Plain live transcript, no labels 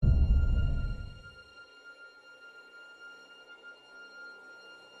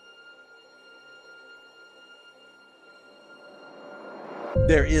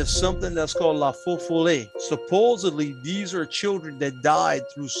There is something that's called La Fofole. Supposedly, these are children that died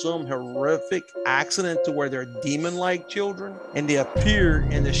through some horrific accident to where they're demon-like children, and they appear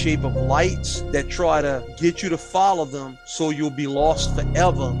in the shape of lights that try to get you to follow them so you'll be lost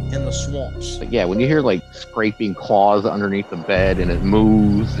forever in the swamps. But yeah, when you hear like scraping claws underneath the bed and it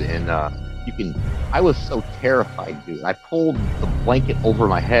moves and you can, I was so terrified, dude. I pulled the blanket over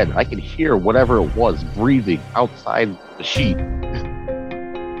my head. I could hear whatever it was breathing outside the sheet.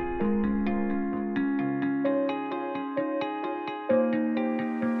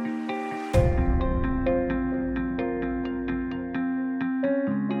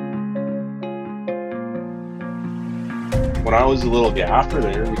 When I was a little gaffer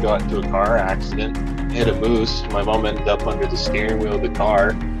there, we got into a car accident, hit a moose. My mom ended up under the steering wheel of the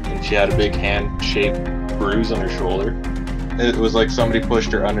car, and she had a big hand-shaped bruise on her shoulder. It was like somebody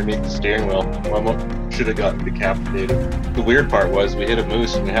pushed her underneath the steering wheel. My mom should have gotten decapitated. The weird part was we hit a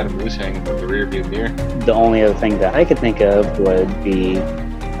moose, and we had a moose hanging from the rearview mirror. The only other thing that I could think of would be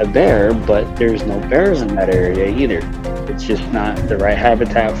a bear, but there's no bears in that area either. It's just not the right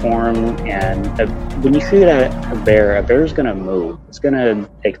habitat for them, and when you see a bear's going to move. It's going to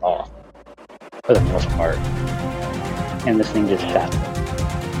take off for the most part. And this thing just sat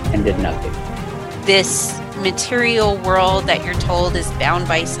there and did nothing. This material world that you're told is bound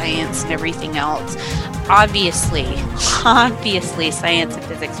by science and everything else, obviously science and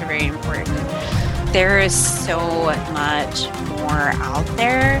physics are very important. There is so much more out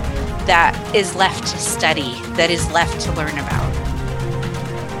there that is left to study, that is left to learn about.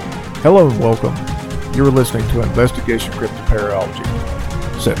 Hello and welcome. You're listening to Investigation Cryptoparalogy.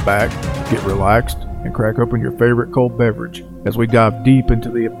 Sit back, get relaxed, and crack open your favorite cold beverage as we dive deep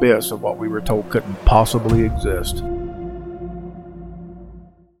into the abyss of what we were told couldn't possibly exist.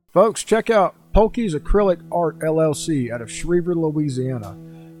 Folks, check out Polke's Acrylic Art LLC out of Schriever, Louisiana.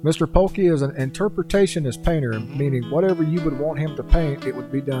 Mr. Polke is an interpretationist painter, meaning whatever you would want him to paint, it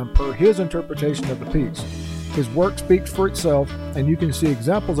would be done per his interpretation of the piece. His work speaks for itself, and you can see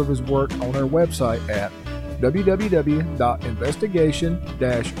examples of his work on our website at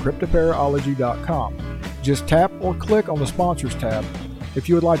www.investigation-cryptoparalogy.com. Just tap or click on the Sponsors tab. If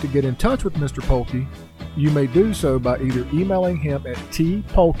you would like to get in touch with Mr. Polke, you may do so by either emailing him at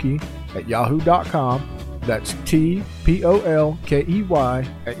tpolkey@yahoo.com, that's TPOLKEY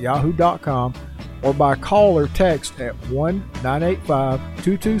 @yahoo.com, or by call or text at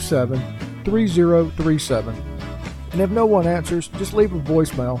 1-985-227-3037. And if no one answers, just leave a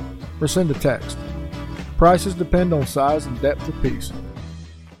voicemail or send a text. Prices depend on size and depth of piece.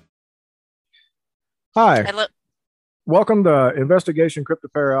 Hi. Hello. Welcome to Investigation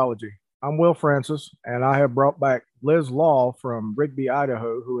Cryptoparalogy. I'm Will Francis, and I have brought back Liz Law from Rigby,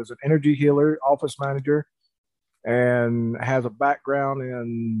 Idaho, who is an energy healer, office manager, and has a background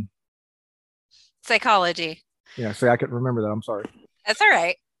in Psychology. Yeah, see, I couldn't remember that. I'm sorry. That's all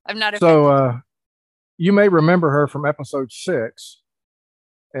right. I'm not offended. So you may remember her from episode 6,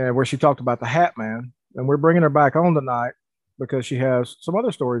 where she talked about the Hat Man, and we're bringing her back on tonight because she has some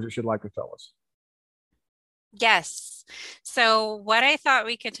other stories that she'd like to tell us. Yes. So what I thought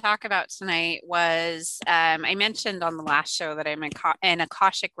we could talk about tonight was, I mentioned on the last show that I'm an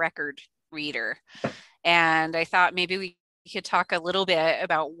Akashic record reader. And I thought maybe we could talk a little bit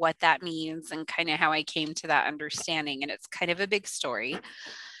about what that means and kind of how I came to that understanding. And it's kind of a big story.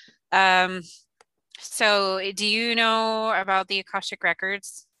 So do you know about the Akashic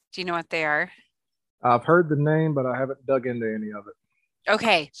records? Do you know what they are? I've heard the name, but I haven't dug into any of it.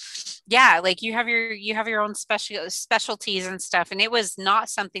 Okay. Yeah, like you have your own specialties and stuff, and it was not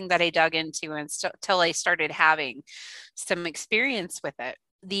something that I dug into until I started having some experience with it.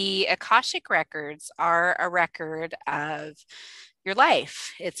 The Akashic records are a record of your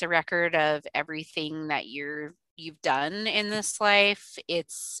life. It's a record of everything that you've done in this life.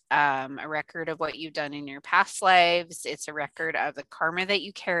 It's a record of what you've done in your past lives. It's a record of the karma that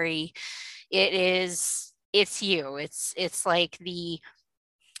you carry. It's you. It's like the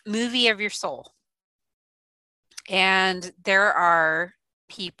movie of your soul. And there are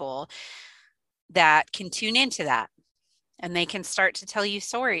people that can tune into that, and they can start to tell you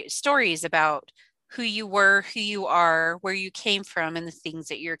stories about who you were, who you are, where you came from, and the things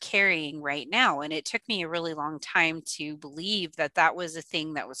that you're carrying right now. And it took me a really long time to believe that that was a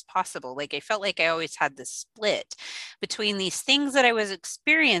thing that was possible. Like I felt like I always had this split between these things that I was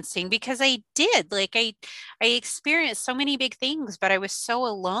experiencing, because I did. Like I experienced so many big things, but I was so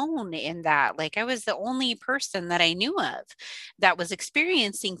alone in that. Like I was the only person that I knew of that was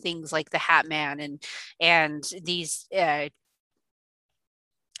experiencing things like the Hat Man and these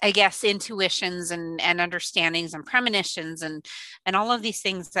I guess, intuitions and understandings and premonitions and all of these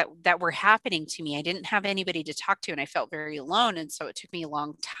things that were happening to me. I didn't have anybody to talk to, and I felt very alone. And so it took me a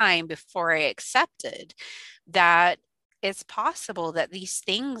long time before I accepted that it's possible that these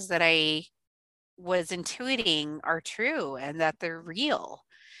things that I was intuiting are true and that they're real.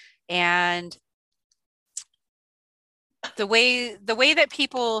 And the way that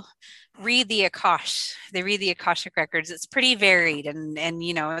people read the they read the Akashic records, it's pretty varied, and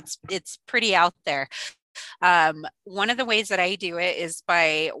you know, it's pretty out there. One of the ways that I do it is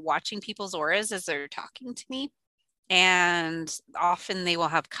by watching people's auras as they're talking to me. And often they will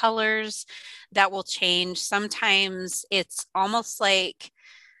have colors that will change. Sometimes it's almost like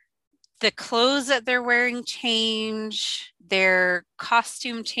the clothes that they're wearing change, their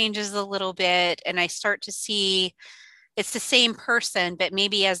costume changes a little bit, and I start to see it's the same person, but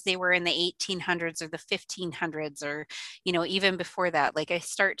maybe as they were in the 1800s or the 1500s, or, you know, even before that, like I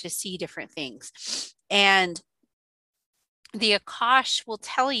start to see different things. And the Akash will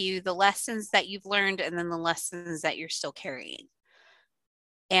tell you the lessons that you've learned and then the lessons that you're still carrying.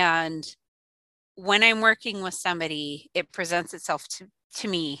 And when I'm working with somebody, it presents itself to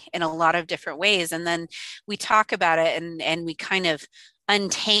me in a lot of different ways. And then we talk about it and we kind of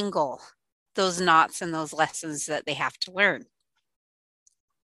untangle those knots and those lessons that they have to learn.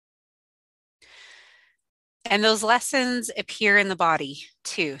 And those lessons appear in the body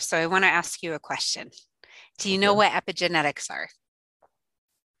too. So I want to ask you a question. Do you know what epigenetics are?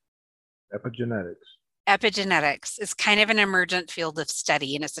 Epigenetics. Epigenetics is kind of an emergent field of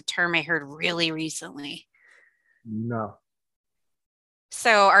study, and it's a term I heard really recently. No.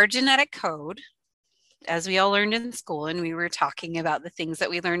 So our genetic code, as we all learned in school, and we were talking about the things that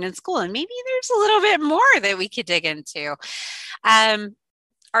we learned in school, and maybe there's a little bit more that we could dig into.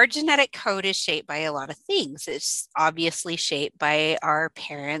 Our genetic code is shaped by a lot of things. It's obviously shaped by our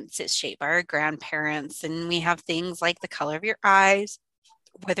parents, it's shaped by our grandparents, and we have things like the color of your eyes,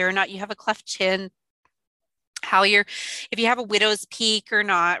 whether or not you have a cleft chin, if you have a widow's peak or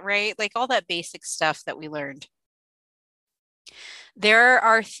not, right? Like all that basic stuff that we learned. There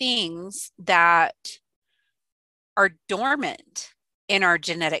are things that are dormant in our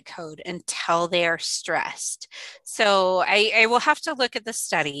genetic code until they are stressed. So I will have to look at the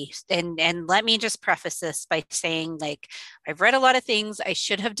study, and let me just preface this by saying, like, I've read a lot of things. I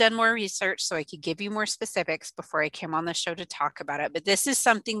should have done more research so I could give you more specifics before I came on the show to talk about it. But this is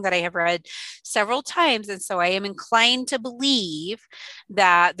something that I have read several times. And so I am inclined to believe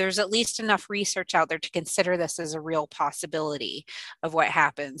that there's at least enough research out there to consider this as a real possibility of what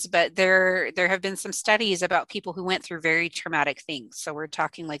happens. But there have been some studies about people who went through very traumatic things. So we're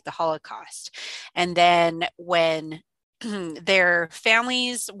talking like the Holocaust. And then when their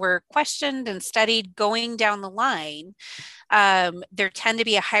families were questioned and studied going down the line, there tend to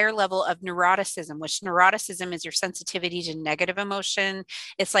be a higher level of neuroticism, which neuroticism is your sensitivity to negative emotion.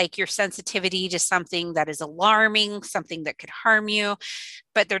 It's like your sensitivity to something that is alarming, something that could harm you.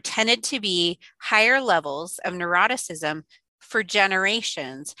 But there tended to be higher levels of neuroticism for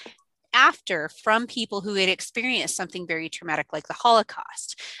generations from people who had experienced something very traumatic like the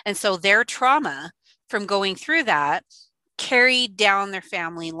Holocaust. And so their trauma from going through that carried down their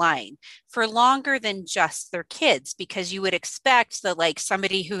family line for longer than just their kids, because you would expect that, like,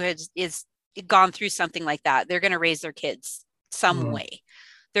 somebody who is gone through something like that, they're going to raise their kids some way.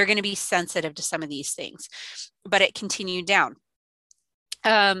 They're going to be sensitive to some of these things, but it continued down.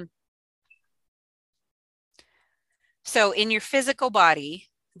 So in your physical body,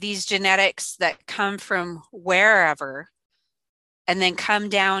 these genetics that come from wherever and then come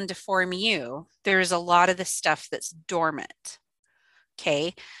down to form you, there's a lot of the stuff that's dormant.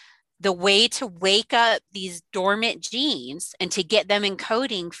 Okay. The way to wake up these dormant genes and to get them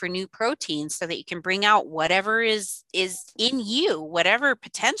encoding for new proteins so that you can bring out whatever is in you, whatever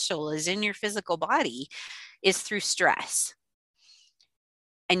potential is in your physical body, is through stress.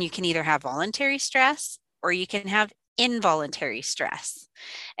 And you can either have voluntary stress or you can have involuntary stress.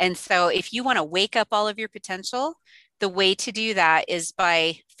 And so if you want to wake up all of your potential, the way to do that is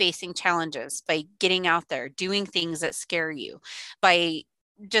by facing challenges, by getting out there, doing things that scare you, by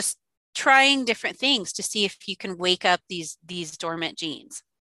just trying different things to see if you can wake up these dormant genes.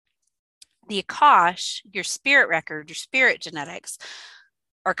 The Akash, your spirit record, your spirit genetics,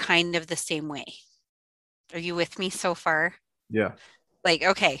 are kind of the same way. Are you with me so far? Yeah. Like,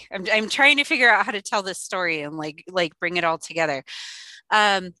 okay, I'm trying to figure out how to tell this story and like bring it all together.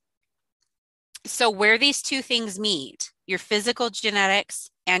 So where these two things meet, your physical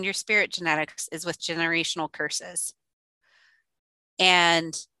genetics and your spirit genetics, is with generational curses.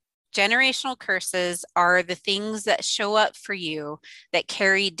 And Generational curses are the things that show up for you that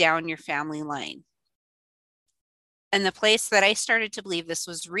carry down your family line. And the place that I started to believe this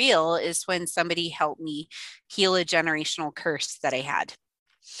was real is when somebody helped me heal a generational curse that I had.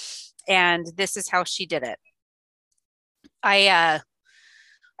 And this is how she did it. I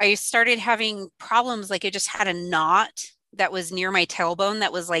started having problems, like I just had a knot that was near my tailbone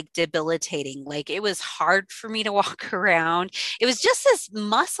that was like debilitating. Like it was hard for me to walk around. It was just this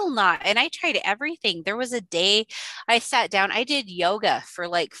muscle knot. And I tried everything. There was a day I sat down, I did yoga for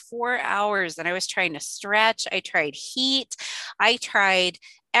like 4 hours and I was trying to stretch. I tried heat. I tried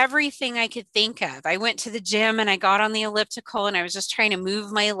everything I could think of. I went to the gym and I got on the elliptical and I was just trying to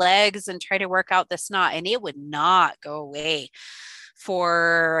move my legs and try to work out this knot, and it would not go away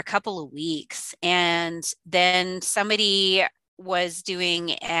for a couple of weeks. And then somebody was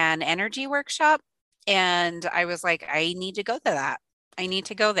doing an energy workshop, and I was like, I need to go to that. I need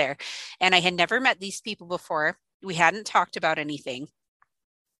to go there. And I had never met these people before. We hadn't talked about anything.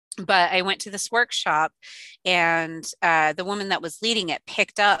 But I went to this workshop, and the woman that was leading it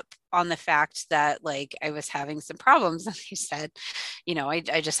picked up on the fact that like I was having some problems. And she said, you know, I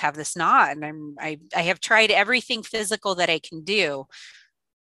just have this knot, and I have tried everything physical that I can do.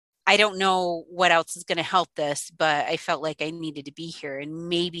 I don't know what else is going to help this, but I felt like I needed to be here, and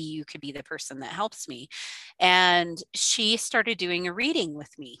maybe you could be the person that helps me. And she started doing a reading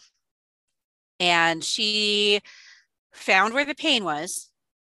with me, and she found where the pain was.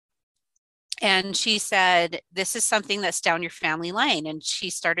 And she said, this is something that's down your family line. And she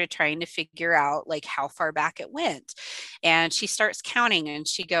started trying to figure out like how far back it went. And she starts counting, and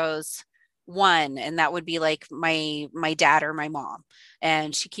she goes, 1, and that would be like my dad or my mom.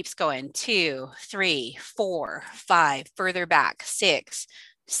 And she keeps going, 2, 3, 4, 5, further back, 6,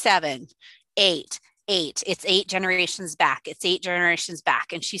 7, 8. It's 8 generations back. It's 8 generations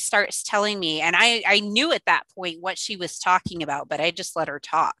back. And she starts telling me, and I knew at that point what she was talking about, but I just let her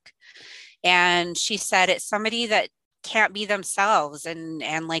talk. And she said it's somebody that can't be themselves,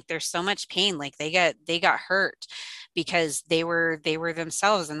 and like there's so much pain, like they got hurt because they were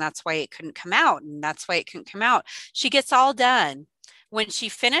themselves, and that's why it couldn't come out, and that's why it couldn't come out. She gets all done. When she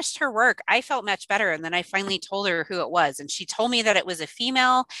finished her work, I felt much better. And then I finally told her who it was, and she told me that it was a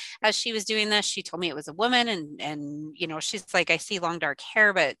female. As she was doing this, she told me it was a woman, and you know, she's like, I see long dark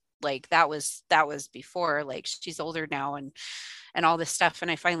hair, but like that was before, like she's older now, and all this stuff.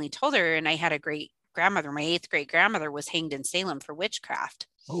 And I finally told her, and I had a great grandmother, my 8th great grandmother was hanged in Salem for witchcraft.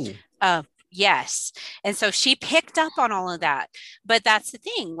 Oh. Yes. And so she picked up on all of that. But that's the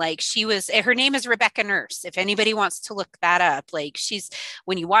thing. Like her name is Rebecca Nurse. If anybody wants to look that up, like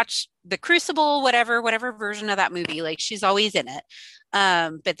when you watch The Crucible, whatever version of that movie, like she's always in it.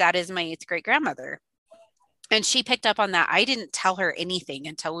 But that is my 8th great grandmother. And she picked up on that. I didn't tell her anything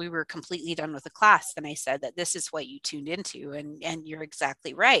until we were completely done with the class. Then I said that this is what you tuned into. And you're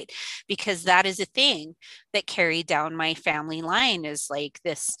exactly right, because that is a thing that carried down my family line, is like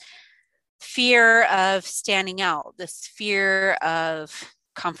this fear of standing out, this fear of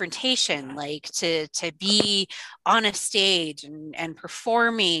confrontation, like to be on a stage and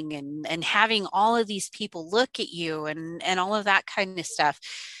performing and having all of these people look at you and all of that kind of stuff.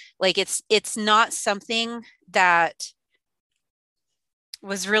 Like it's not something that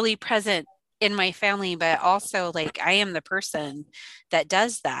was really present in my family, but also like I am the person that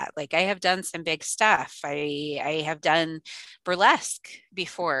does that. Like I have done some big stuff. I have done burlesque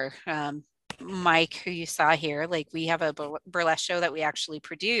before. Mike, who you saw here, like we have a burlesque show that we actually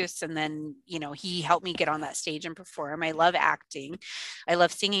produce, and then you know he helped me get on that stage and perform. I love acting, I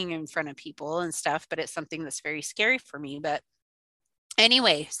love singing in front of people and stuff, but it's something that's very scary for me. But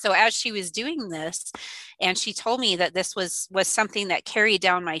anyway, so as she was doing this, and she told me that this was something that carried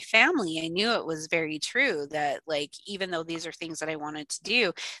down my family, I knew it was very true, that like even though these are things that I wanted to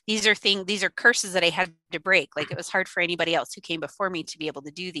do, these are curses that I had to break. Like it was hard for anybody else who came before me to be able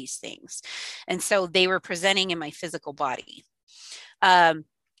to do these things, and so they were presenting in my physical body. I'm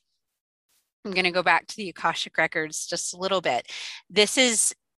going to go back to the Akashic records just a little bit. This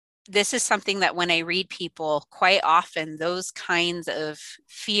is something that when I read people, quite often those kinds of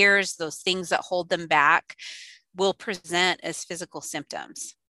fears, those things that hold them back, will present as physical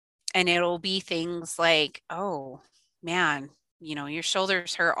symptoms. And it'll be things like, oh man, you know, your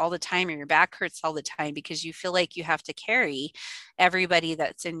shoulders hurt all the time, or your back hurts all the time, because you feel like you have to carry everybody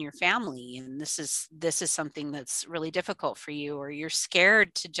that's in your family. And this is something that's really difficult for you, or you're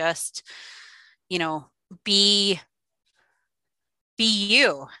scared to just, you know, be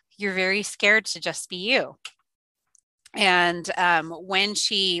you. You're very scared to just be you. And when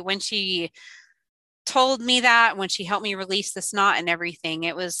she told me that, when she helped me release this knot and everything,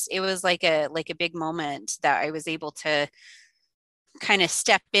 it was like a big moment that I was able to kind of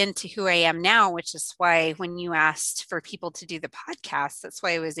step into who I am now, which is why when you asked for people to do the podcast, that's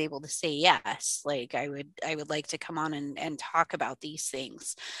why I was able to say yes. Like I would like to come on and talk about these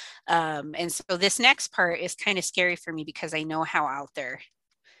things. And so this next part is kind of scary for me because I know how out there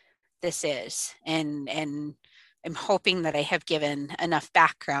this is. And I'm hoping that I have given enough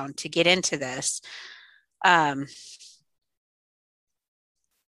background to get into this.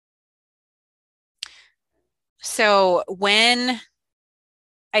 So when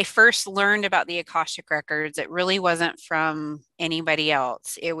I first learned about the Akashic records, it really wasn't from anybody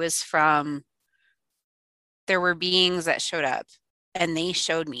else. It was from, there were beings that showed up and they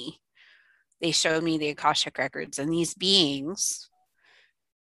showed me the Akashic records. And these beings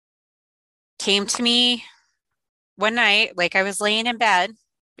came to me one night, like I was laying in bed.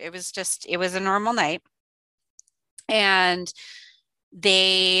 It was a normal night. And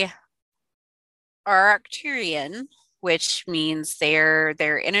they are Arcturian, which means they're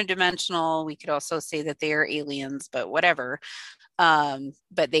interdimensional. We could also say that they are aliens, but whatever.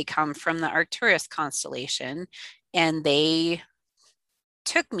 But they come from the Arcturus constellation, and they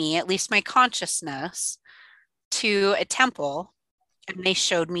took me, at least my consciousness, to a temple, and they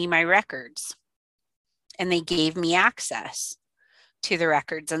showed me my records, and they gave me access to the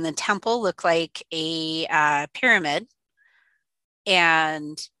records. And the temple looked like a pyramid,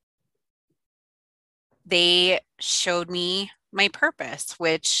 and they showed me my purpose,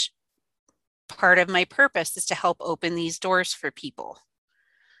 which part of my purpose is to help open these doors for people.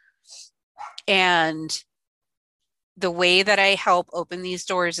 And the way that I help open these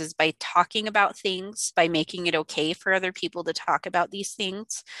doors is by talking about things, by making it okay for other people to talk about these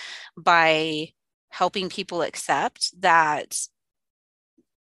things, by helping people accept that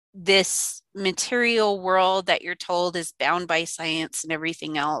this material world that you're told is bound by science and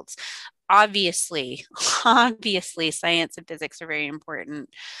everything else. Obviously, science and physics are very important.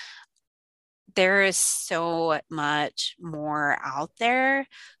 There is so much more out there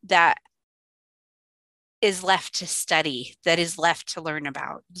that is left to study, that is left to learn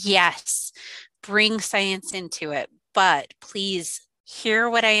about. Yes, bring science into it, but please hear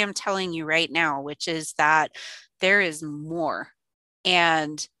what I am telling you right now, which is that there is more,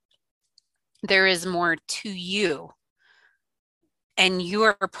 and there is more to you. And you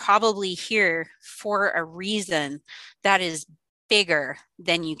are probably here for a reason that is bigger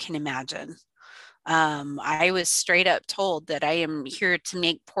than you can imagine. I was straight up told that I am here to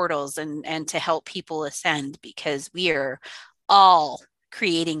make portals and to help people ascend, because we are all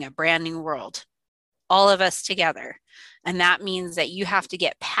creating a brand new world, all of us together. And that means that you have to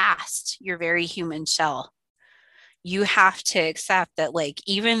get past your very human shell. You have to accept that, like,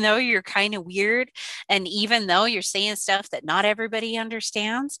 even though you're kind of weird, and even though you're saying stuff that not everybody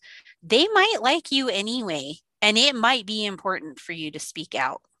understands, they might like you anyway. And it might be important for you to speak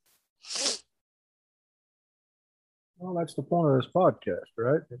out. Well, that's the point of this podcast,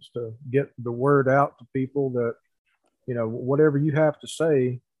 right? It's to get the word out to people that, whatever you have to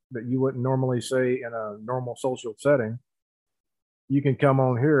say that you wouldn't normally say in a normal social setting, you can come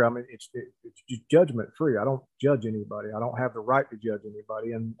on here. I mean, it's just judgment free. I don't judge anybody. I don't have the right to judge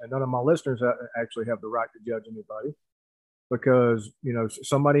anybody, and none of my listeners actually have the right to judge anybody, because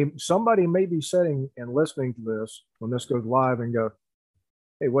somebody may be sitting and listening to this when this goes live and go,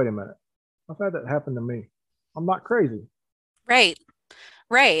 "Hey, wait a minute, I've had that happen to me. I'm not crazy." Right.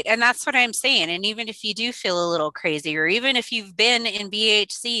 Right. And that's what I'm saying. And even if you do feel a little crazy, or even if you've been in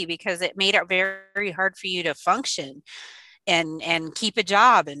BHC because it made it very hard for you to function and keep a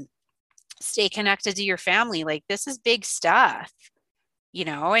job and stay connected to your family, like, this is big stuff,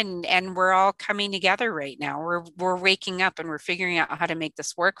 and we're all coming together right now. We're waking up and we're figuring out how to make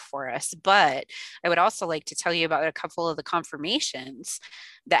this work for us. But I would also like to tell you about a couple of the confirmations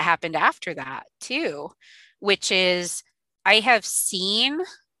that happened after that too, which is I have seen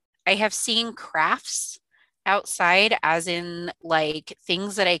crafts outside, as in like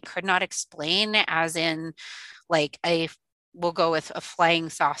things that I could not explain, as in like we'll go with a flying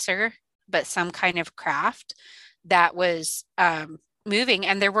saucer, but some kind of craft that was moving,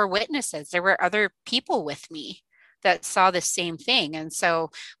 and there were witnesses. There were other people with me that saw the same thing. And so,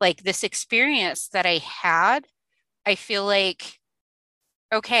 like, this experience that I had, I feel like,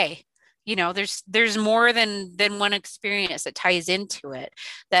 okay, there's more than one experience that ties into it,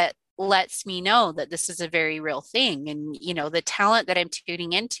 that lets me know that this is a very real thing. And the talent that I'm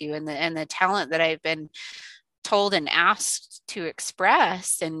tuning into, and the talent that I've been told and asked to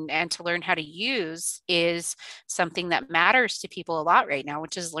express and to learn how to use is something that matters to people a lot right now,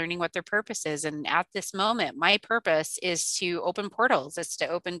 which is learning what their purpose is. And at this moment, my purpose is to open portals, it's to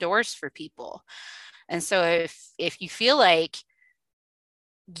open doors for people. And so if you feel like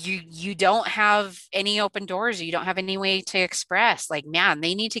you don't have any open doors, or you don't have any way to express, like, man,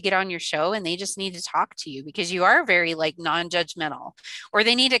 they need to get on your show and they just need to talk to you because you are very like non-judgmental, or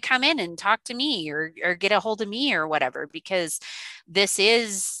they need to come in and talk to me or get a hold of me or whatever, because this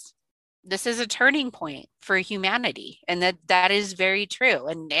is a turning point for humanity. And that is very true.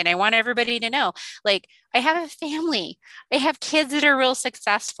 And I want everybody to know, like, I have a family, I have kids that are real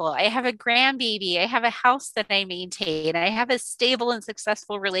successful, I have a grandbaby, I have a house that I maintain, I have a stable and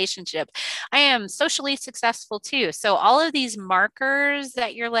successful relationship, I am socially successful too. So all of these markers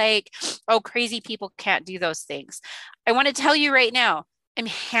that you're like, oh, crazy people can't do those things, I want to tell you right now, I'm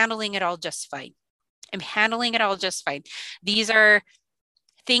handling it all just fine. I'm handling it all just fine. These are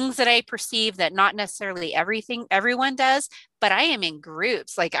things that I perceive that not necessarily everyone does, but I am in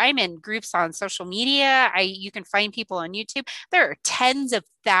groups. Like, I'm in groups on social media. You can find people on YouTube. There are tens of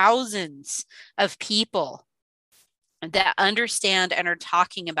thousands of people that understand and are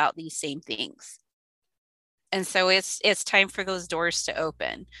talking about these same things. And so it's time for those doors to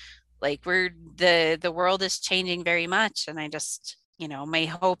open. Like, the world is changing very much. And I just, my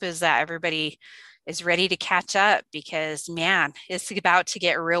hope is that everybody is ready to catch up, because man, it's about to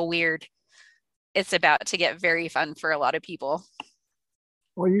get real weird. It's about to get very fun for a lot of people.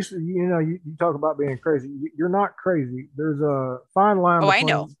 Well, you talk about being crazy. You're not crazy. There's a fine line. I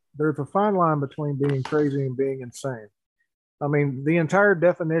know. There's a fine line between being crazy and being insane. I mean, the entire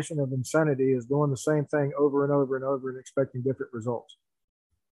definition of insanity is doing the same thing over and over and over and expecting different results.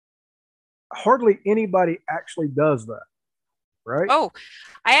 Hardly anybody actually does that. Right? Oh,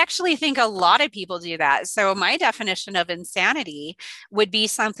 I actually think a lot of people do that. So my definition of insanity would be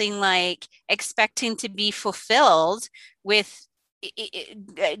something like expecting to be fulfilled with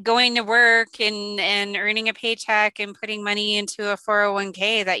going to work and earning a paycheck and putting money into a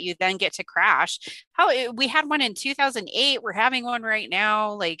 401k that you then get to crash. We had one in 2008. We're having one right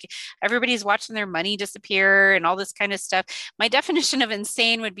now. Like, everybody's watching their money disappear and all this kind of stuff. My definition of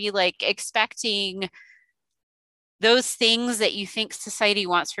insane would be like expecting those things that you think society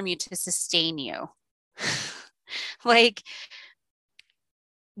wants from you to sustain you. Like,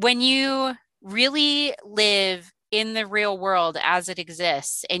 when you really live in the real world as it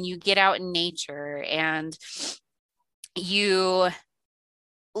exists, and you get out in nature and you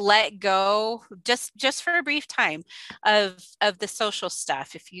let go just for a brief time of the social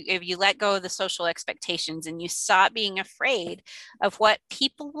stuff, if you let go of the social expectations and you stop being afraid of what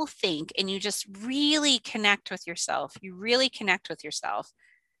people will think, and you just really connect with yourself,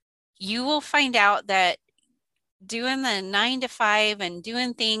 you will find out that doing the 9 to 5 and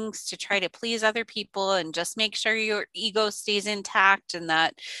doing things to try to please other people and just make sure your ego stays intact and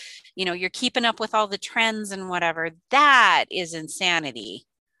that you're keeping up with all the trends and whatever, that is insanity.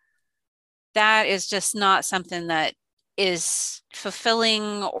 That is just not something that is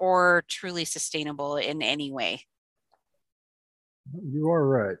fulfilling or truly sustainable in any way. You are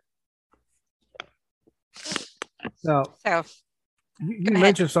right. Now, so you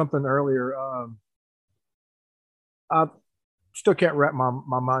mentioned something earlier. I still can't wrap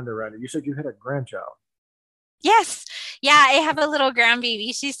my mind around it. You said you had a grandchild. Yes. Yeah, I have a little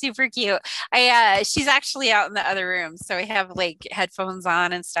grandbaby. She's super cute. She's actually out in the other room, so I have like headphones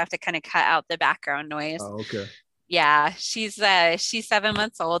on and stuff to kind of cut out the background noise. Oh, okay. Yeah, she's 7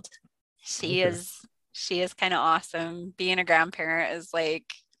 months old. She is kind of awesome. Being a grandparent is like,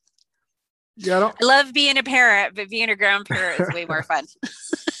 I love being a parent, but being a grandparent is way more fun.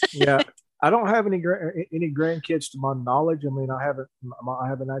 Yeah. I don't have any grandkids to my knowledge. I mean, I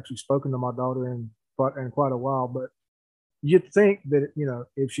haven't actually spoken to my daughter in quite a while, but you'd think that,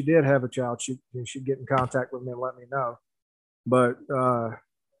 if she did have a child, she'd get in contact with me and let me know. But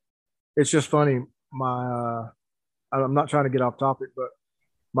it's just funny. I'm not trying to get off topic, but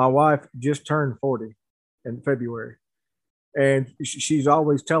my wife just turned 40 in February. And she's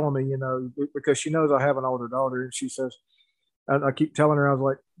always telling me, because she knows I have an older daughter, and she says, I keep telling her, I was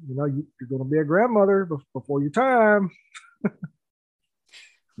like, you're going to be a grandmother before your time.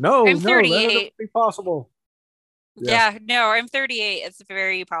 No, I'm 38. That doesn't be possible. Yeah, no, I'm 38. It's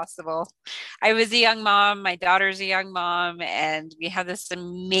very possible. I was a young mom. My daughter's a young mom, and we have this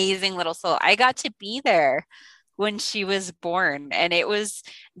amazing little soul. I got to be there when she was born, and it was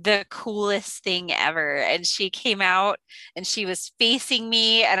the coolest thing ever. And she came out and she was facing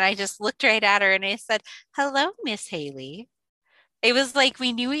me, and I just looked right at her and I said, "Hello, Miss Haley." It was like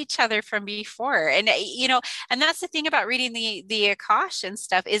we knew each other from before. And and that's the thing about reading the Akash and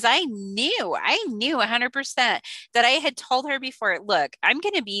stuff is I knew 100% that I had told her before, look, I'm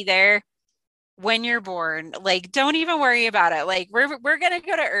going to be there when you're born. Like, don't even worry about it. Like, we're going to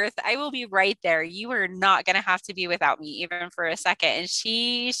go to Earth. I will be right there. You are not going to have to be without me even for a second. And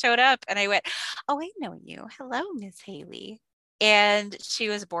she showed up and I went, "Oh, I know you. Hello, Miss Haley." And she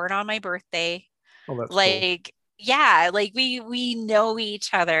was born on my birthday. Oh, that's cool. Like, yeah, like we know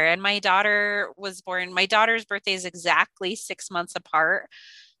each other. And my daughter's birthday is exactly 6 months apart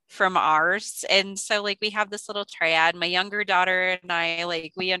from ours. And so like we have this little triad. My younger daughter and I,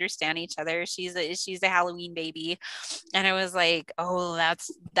 like, we understand each other. She's a Halloween baby. And I was like, "Oh,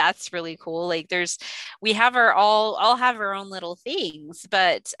 that's really cool." Like, we have our all have our own little things.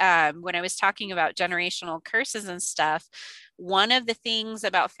 But when I was talking about generational curses and stuff, one of the things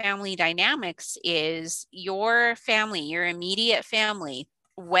about family dynamics is your family, your immediate family,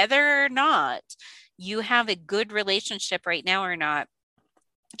 whether or not you have a good relationship right now or not,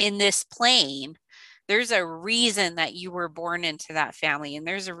 in this plane, there's a reason that you were born into that family, and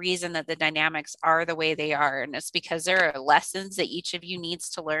there's a reason that the dynamics are the way they are. And it's because there are lessons that each of you needs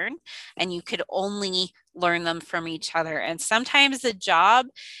to learn, and you could only learn them from each other. And sometimes the job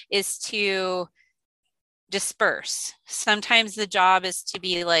is to disperse. Sometimes the job is to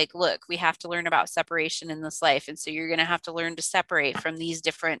be like, look, we have to learn about separation in this life. And so you're going to have to learn to separate from these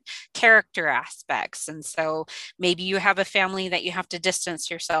different character aspects. And so maybe you have a family that you have to distance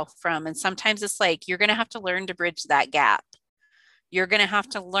yourself from. And sometimes it's like, you're going to have to learn to bridge that gap. You're going to have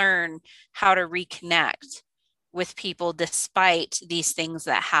to learn how to reconnect with people despite these things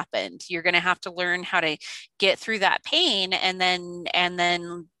that happened. You're going to have to learn how to get through that pain and then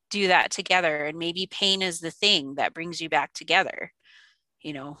do that together. And maybe pain is the thing that brings you back together.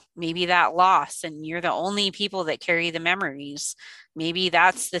 Maybe that loss and you're the only people that carry the memories. Maybe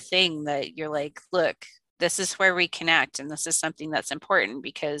that's the thing that you're like, look, this is where we connect. And this is something that's important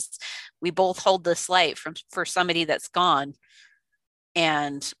because we both hold this light for somebody that's gone.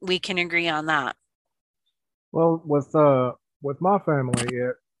 And we can agree on that. Well, with my family,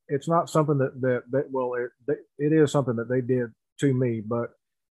 it's not something that well, it is something that they did to me, but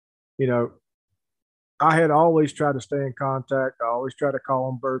you know, I had always tried to stay in contact. I always tried to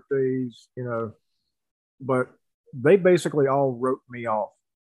call them birthdays, but they basically all wrote me off.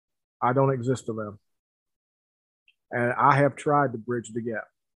 I don't exist to them, and I have tried to bridge the gap.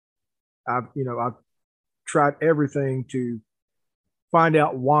 I've tried everything to find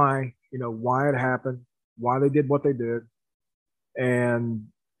out why it happened, why they did what they did, and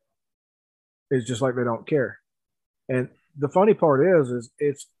it's just like they don't care. And the funny part is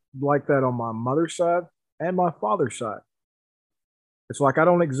it's like that on my mother's side and my father's side. It's like I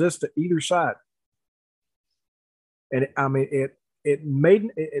don't exist to either side. And I mean it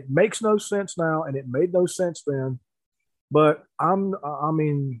makes no sense now, and it made no sense then. But I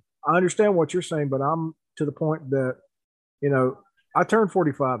mean I understand what you're saying, but I'm to the point that you know I turned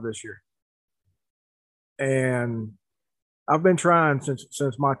 45 this year, and I've been trying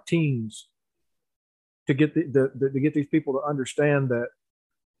since my teens to get to get these people to understand that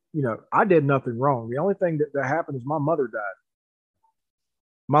I did nothing wrong. The only thing that happened is my mother died.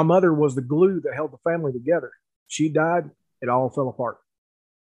 My mother was the glue that held the family together. She died, it all fell apart.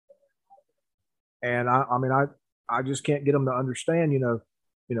 And I mean, I just can't get them to understand.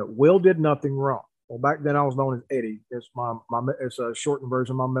 Will did nothing wrong. Well, back then I was known as Eddie. It's a shortened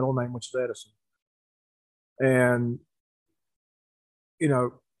version of my middle name, which is Edison. And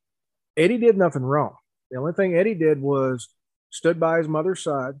Eddie did nothing wrong. The only thing Eddie did was stood by his mother's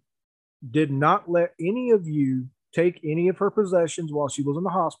side, did not let any of you take any of her possessions while she was in the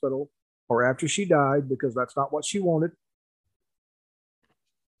hospital or after she died, because that's not what she wanted.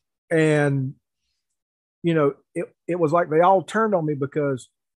 And, it was like they all turned on me because,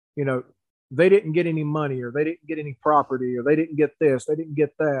 they didn't get any money, or they didn't get any property, or they didn't get this, they didn't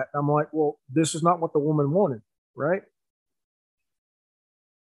get that. I'm like, well, this is not what the woman wanted, right?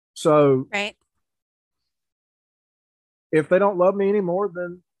 So, Right. if they don't love me anymore,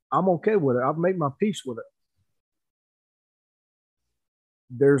 then I'm okay with it. I've made my peace with it.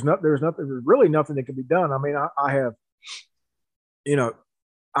 There's really nothing that can be done. I mean, I have,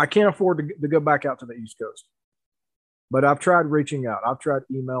 I can't afford to go back out to the East Coast, but I've tried reaching out. I've tried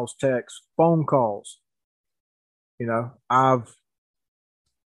emails, texts, phone calls.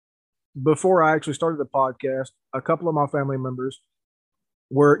 Before I actually started the podcast, a couple of my family members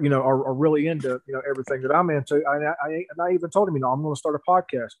are really into everything that I'm into. And I even told him, I'm going to start a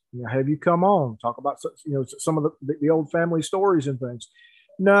podcast. Have you come on, talk about some of the old family stories and things.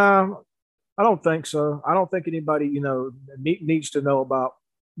 No, I don't think so. I don't think anybody, needs to know about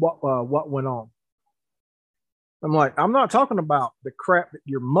what went on. I'm like, I'm not talking about the crap that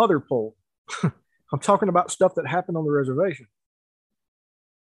your mother pulled. I'm talking about stuff that happened on the reservation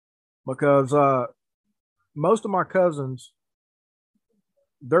because most of my cousins,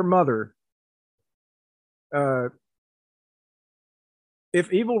 their mother, uh,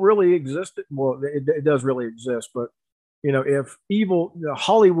 if evil really existed, well, it does really exist, but if evil,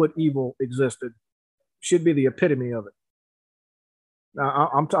 Hollywood evil existed, should be the epitome of it. Now,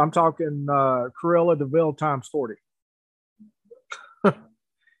 I'm talking Cruella de Vil times 40.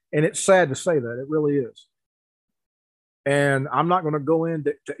 And it's sad to say that. It really is. And I'm not going to go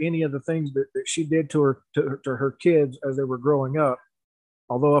into any of the things that she did to her kids as they were growing up.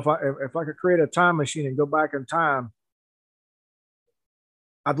 Although if I could create a time machine and go back in time,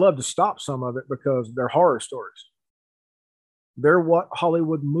 I'd love to stop some of it because they're horror stories. They're what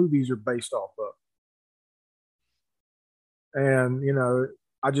Hollywood movies are based off of. And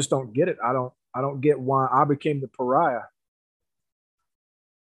I just don't get it. I don't get why I became the pariah.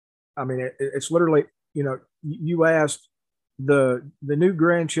 I mean, it's literally, you asked the new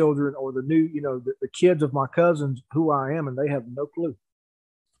grandchildren or the new, the kids of my cousins who I am, and they have no clue.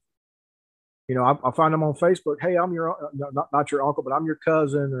 I find them on Facebook. Hey, I'm your, not your uncle, but I'm your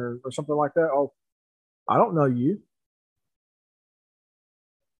cousin or something like that. Oh, I don't know you.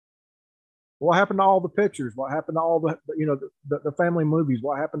 What happened to all the pictures? What happened to all the family movies?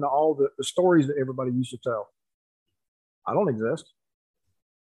 What happened to all the stories that everybody used to tell? I don't exist,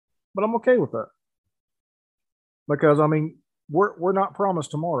 but I'm okay with that because I mean we're not promised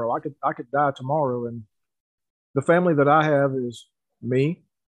tomorrow. I could die tomorrow, and the family that I have is me,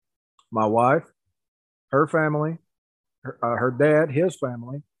 my wife, her family, her dad, his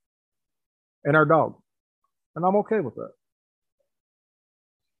family, and our dog, and I'm okay with that.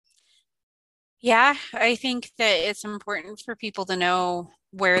 Yeah, I think that it's important for people to know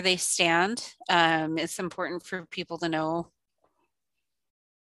where they stand. It's important for people to know,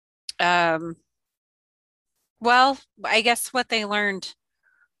 um, well, I guess what they learned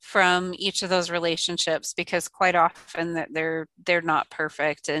from each of those relationships, because quite often that they're not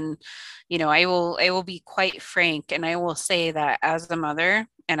perfect. And I will be quite frank, and I will say that as a mother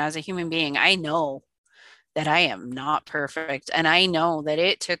and as a human being, I know that I am not perfect. And I know that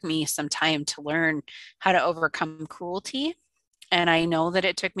it took me some time to learn how to overcome cruelty. And I know that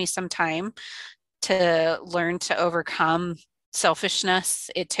it took me some time to learn to overcome selfishness.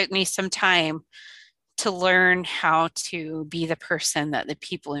 It took me some time to learn how to be the person that the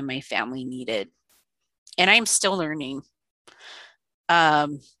people in my family needed. And I'm still learning.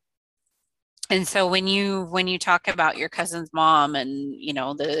 Um, and so when you talk about your cousin's mom and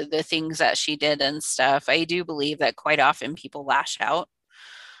the things that she did and stuff, I do believe that quite often people lash out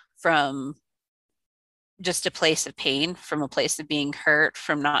from just a place of pain, from a place of being hurt,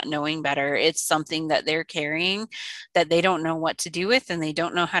 from not knowing better. It's something that they're carrying that they don't know what to do with, and they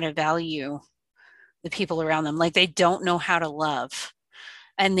don't know how to value the people around them. Like they don't know how to love.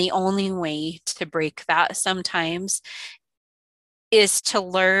 And the only way to break that sometimes is to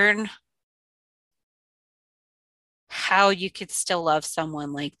learn how you could still love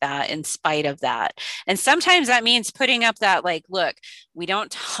someone like that in spite of that. And sometimes that means putting up that, like, look, we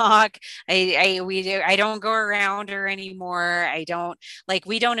don't talk. I don't go around her anymore.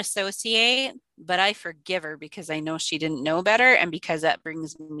 We don't associate, but I forgive her because I know she didn't know better, and because that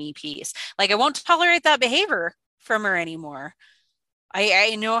brings me peace. Like I won't tolerate that behavior from her anymore.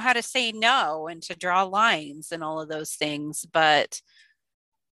 I know how to say no and to draw lines and all of those things, but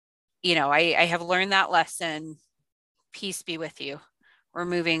I have learned that lesson. Peace be with you. We're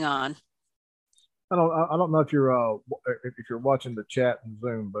moving on. I don't know if you're watching the chat in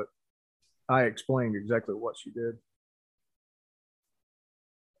Zoom, but I explained exactly what she did.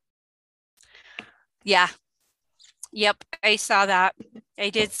 Yeah. Yep. I saw that.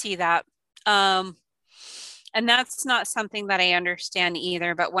 I did see that. And that's not something that I understand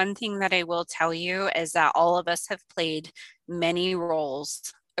either. But one thing that I will tell you is that all of us have played many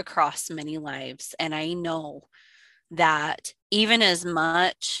roles across many lives. And I know that even as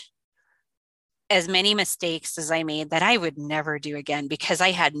many mistakes as I made that I would never do again because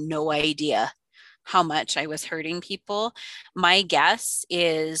I had no idea how much I was hurting people. My guess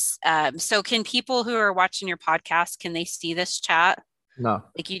is, so can people who are watching your podcast, can they see this chat? No.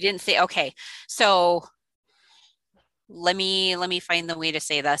 Like you didn't say, okay. So let me find the way to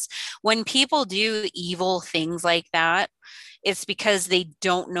say this. When people do evil things like that, it's because they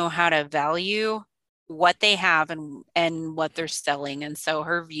don't know how to value what they have and what they're selling. And so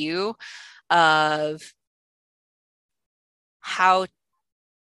her view of how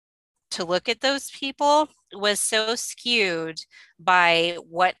to look at those people was so skewed by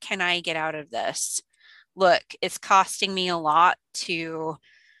what can I get out of this? Look, it's costing me a lot to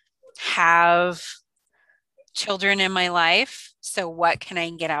have children in my life. So what can I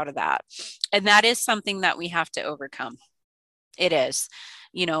get out of that? And that is something that we have to overcome. It is,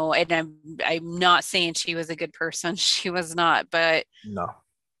 and I'm not saying she was a good person. She was not, but No.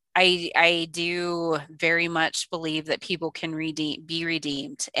 I do very much believe that people can be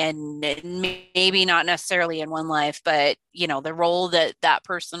redeemed, and maybe not necessarily in one life, but the role that that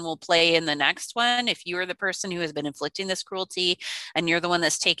person will play in the next one. If you are the person who has been inflicting this cruelty and you're the one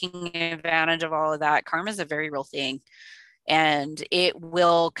that's taking advantage of all of that, karma is a very real thing, and it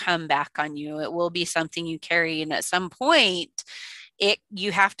will come back on you. It will be something you carry, and at some point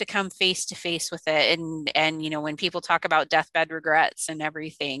you have to come face to face with it. And when people talk about deathbed regrets and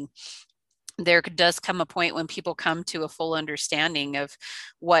everything, there does come a point when people come to a full understanding of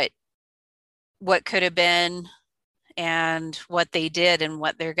what could have been and what they did and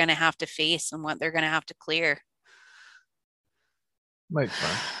what they're going to have to face and what they're going to have to clear. Makes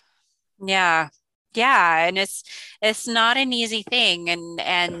sense. Yeah. And it's not an easy thing.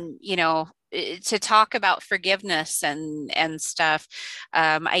 And to talk about forgiveness and stuff,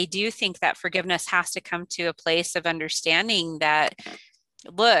 I do think that forgiveness has to come to a place of understanding that,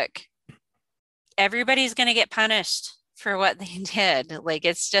 look, everybody's going to get punished for what they did. Like,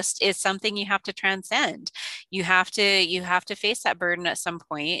 it's something you have to transcend. You have to face that burden at some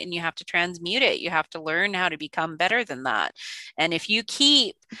point, and you have to transmute it. You have to learn how to become better than that. And if you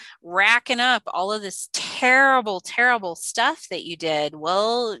keep racking up all of this terrible, terrible stuff that you did,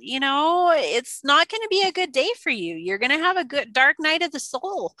 well, it's not going to be a good day for you. You're going to have a good dark night of the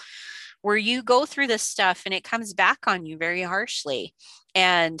soul where you go through this stuff and it comes back on you very harshly.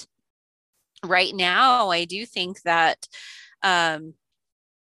 And right now, I do think that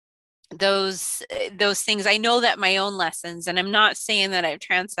those things, I know that my own lessons, and I'm not saying that I've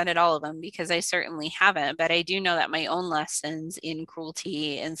transcended all of them because I certainly haven't, but I do know that my own lessons in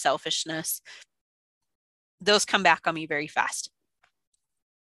cruelty and selfishness, those come back on me very fast.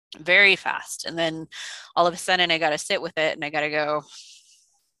 Very fast. And then all of a sudden I got to sit with it and I got to go,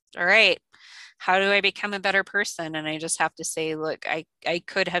 all right, how do I become a better person? And I just have to say, look, I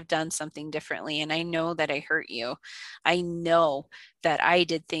could have done something differently. And I know that I hurt you. I know that I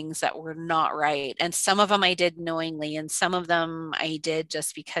did things that were not right. And some of them I did knowingly, and some of them I did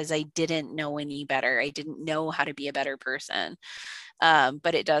just because I didn't know any better. I didn't know how to be a better person.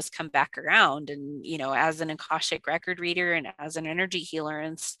 But it does come back around. And, as an Akashic record reader and as an energy healer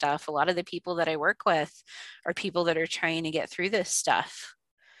and stuff, a lot of the people that I work with are people that are trying to get through this stuff.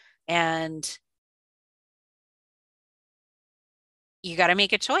 And you got to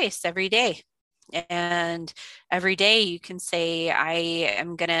make a choice every day. And every day you can say,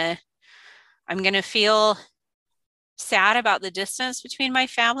 I'm going to feel sad about the distance between my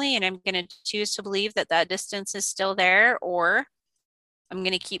family, and I'm going to choose to believe that that distance is still there, or I'm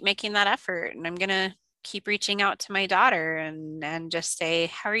going to keep making that effort, and I'm going to keep reaching out to my daughter and just say,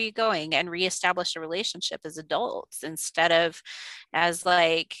 how are you going? And reestablish a relationship as adults, instead of as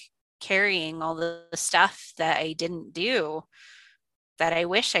like carrying all the stuff that I didn't do, that I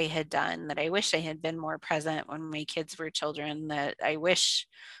wish I had done, that I wish I had been more present when my kids were children, that I wish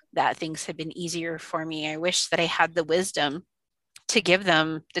that things had been easier for me. I wish that I had the wisdom to give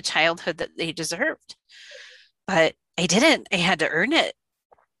them the childhood that they deserved. But I didn't. I had to earn it.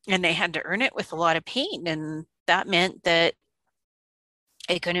 And I had to earn it with a lot of pain. And that meant that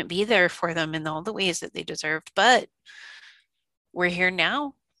I couldn't be there for them in all the ways that they deserved. But we're here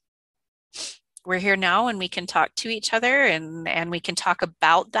now. We're here now, and we can talk to each other, and we can talk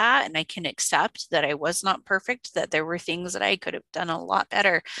about that. And I can accept that I was not perfect, that there were things that I could have done a lot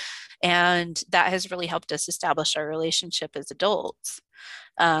better. And that has really helped us establish our relationship as adults.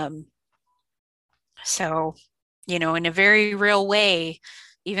 So, in a very real way,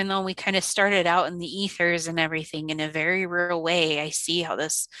 even though we kind of started out in the ethers and everything, in a very real way, I see how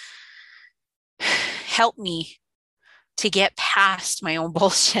this helped me to get past my own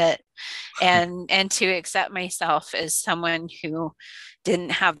bullshit and to accept myself as someone who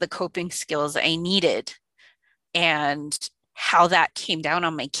didn't have the coping skills I needed, and how that came down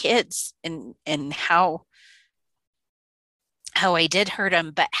on my kids, and how I did hurt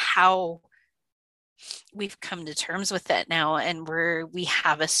them, but how we've come to terms with it now, and we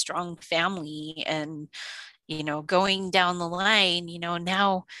have a strong family. And going down the line,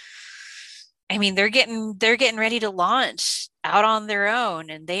 now, I mean, they're getting ready to launch out on their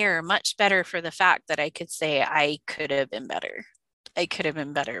own, and they are much better for the fact that I could say I could have been better. I could have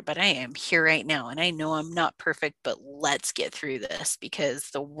been better, but I am here right now. And I know I'm not perfect, but let's get through this because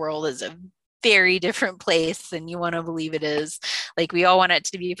the world is a very different place than you want to believe it is. Like, we all want it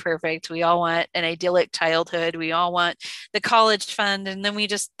to be perfect. We all want an idyllic childhood. We all want the college fund. And then we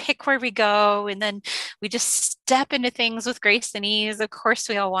just pick where we go. And then we just step into things with grace and ease. Of course,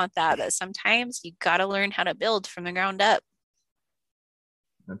 we all want that. But sometimes you got to learn how to build from the ground up.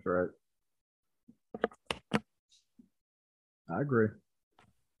 That's right. I agree.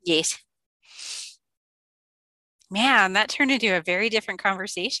 Yes. Man, that turned into a very different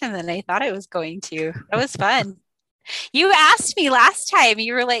conversation than I thought it was going to. That was fun. You asked me last time,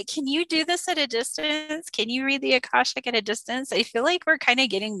 you were like, can you do this at a distance? Can you read the Akashic at a distance? I feel like we're kind of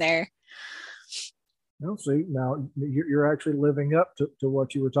getting there. Well, see, now you're actually living up to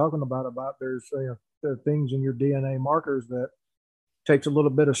what you were talking about there's there are things in your DNA markers that takes a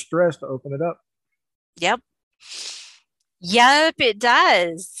little bit of stress to open it up. Yep. Yep, it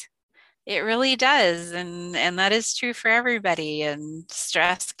does. It really does. And that is true for everybody. And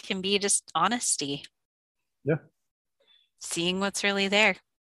stress can be just honesty. Yeah. Seeing what's really there.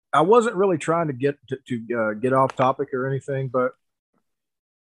 I wasn't really trying to get off topic or anything, but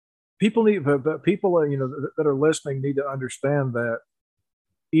people that are listening need to understand that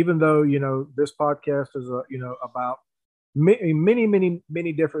even though, this podcast is about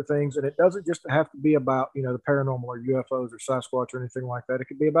many different things, and it doesn't just have to be about the paranormal or UFOs or Sasquatch or anything like that. It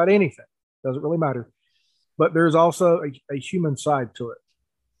could be about anything. Doesn't really matter. But there's also a human side to it,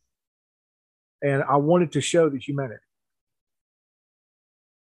 and I wanted to show the humanity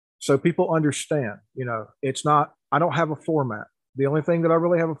so people understand. It's not. I don't have a format. The only thing that I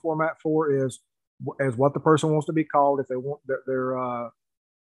really have a format for is what the person wants to be called. If they want their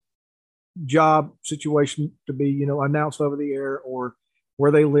job situation to be announced over the air, or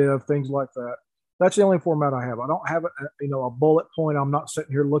where they live, things like that. That's the only format I have. I don't have a bullet point. I'm not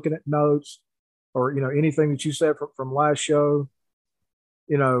sitting here looking at notes or anything that you said from last show.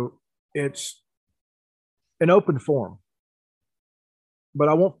 It's an open forum, but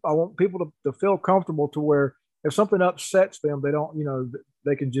I want people to feel comfortable to where if something upsets them, they don't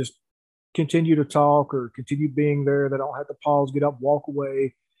they can just continue to talk or continue being there. They don't have to pause, get up, walk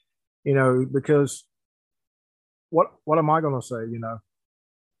away. Because what am I going to say?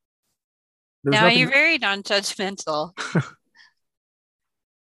 No, you're very non-judgmental.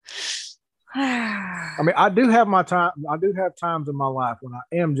 I mean, I do have my time. I do have times in my life when I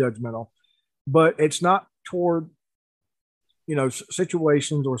am judgmental, but it's not toward,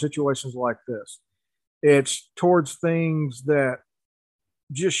 situations like this. It's towards things that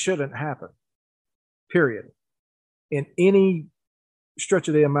just shouldn't happen, period, in any stretch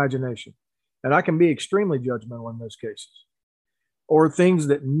of the imagination. And I can be extremely judgmental in those cases, or things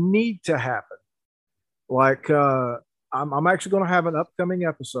that need to happen. Like I'm actually going to have an upcoming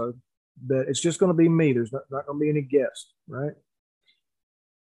episode that it's just going to be me. There's not going to be any guests, right?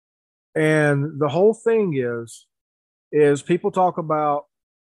 And the whole thing is people talk about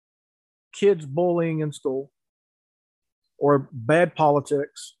kids bullying in school, or bad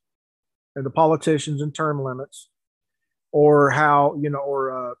politics and the politicians and term limits, or how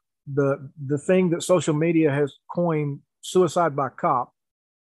or the thing that social media has coined, suicide by cop,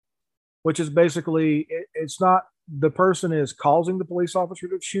 which is basically it's not the person is causing the police officer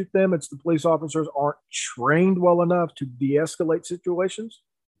to shoot them. It's the police officers aren't trained well enough to de-escalate situations.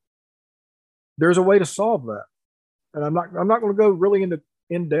 There's a way to solve that, and I'm not going to go really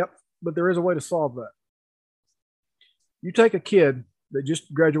in depth, but there is a way to solve that. You take a kid that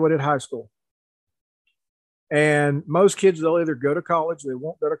just graduated high school, and most kids, they'll either go to college, they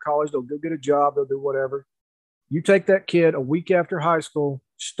won't go to college, they'll go get a job, they'll do whatever. You take that kid a week after high school,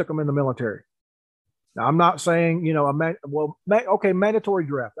 stick them in the military. Now, I'm not saying, mandatory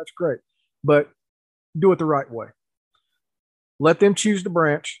draft, that's great, but do it the right way. Let them choose the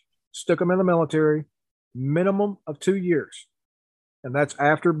branch, stick them in the military, minimum of 2 years. And that's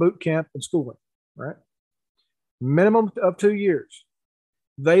after boot camp and schooling, right? Minimum of 2 years.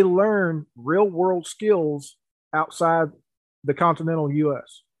 They learn real world skills outside the continental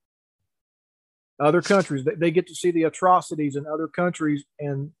U.S. Other countries, they get to see the atrocities in other countries,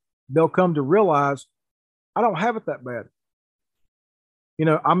 and they'll come to realize, I don't have it that bad.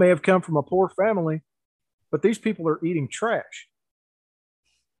 I may have come from a poor family, but these people are eating trash.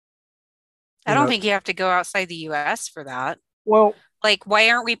 I don't think you have to go outside the U.S. for that. Well, like, why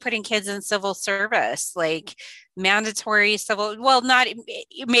aren't we putting kids in civil service? Like, mandatory civil, well, not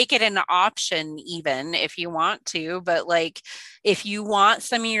make it an option even if you want to, but like, if you want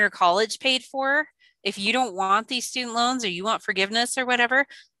some of your college paid for, if you don't want these student loans or you want forgiveness or whatever,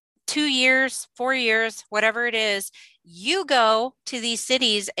 2 years, 4 years, whatever it is, you go to these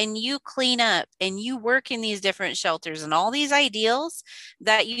cities and you clean up and you work in these different shelters and all these ideals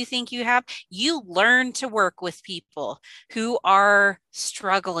that you think you have, you learn to work with people who are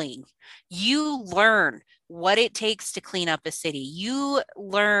struggling. You learn what it takes to clean up a city. You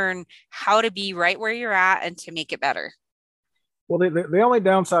learn how to be right where you're at and to make it better. Well, the only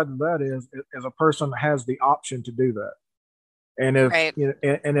downside to that is a person has the option to do that. And if Right.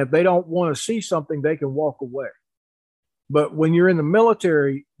 and if they don't want to see something, they can walk away. But when you're in the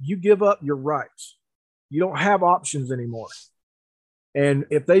military, you give up your rights. You don't have options anymore. And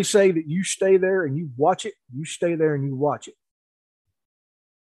if they say that you stay there and you watch it, you stay there and you watch it.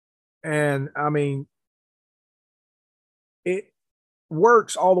 And I mean, it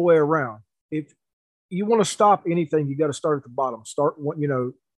works all the way around. If you want to stop anything, you got to start at the bottom. Start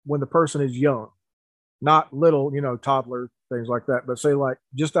when the person is young, not little, toddler, things like that. But say like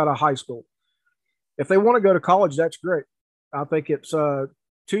just out of high school. If they want to go to college, that's great. I think it's 2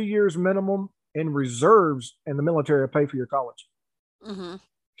 years minimum in reserves, and the military will pay for your college. Mm-hmm.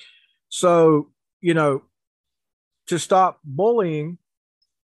 So, to stop bullying,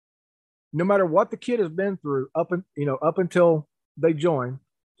 no matter what the kid has been through up until they join,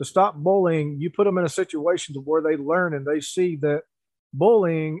 to stop bullying, you put them in a situation to where they learn and they see that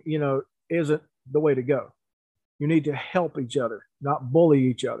bullying, isn't the way to go. You need to help each other, not bully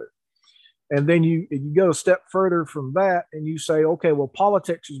each other. And then you go a step further from that and you say, okay, well,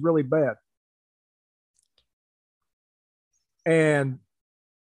 politics is really bad. And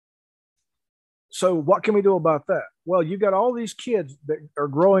so what can we do about that? Well, you got all these kids that are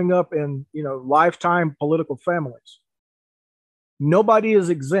growing up in, lifetime political families. Nobody is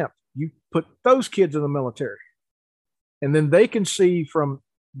exempt. You put those kids in the military, and then they can see from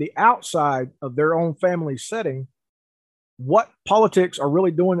the outside of their own family setting what politics are really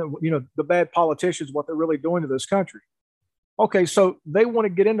doing, the bad politicians, what they're really doing to this country. Okay, so they want to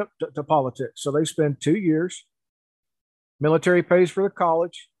get into politics. So they spend 2 years. Military pays for the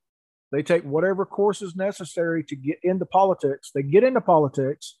college. They take whatever courses necessary to get into politics. They get into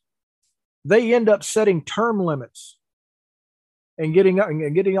politics. They end up setting term limits and getting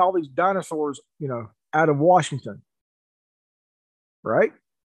all these dinosaurs, out of Washington. Right?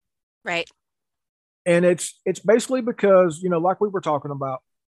 Right. And it's basically because, like we were talking about,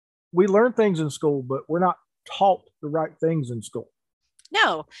 we learn things in school, but we're not taught the right things in school.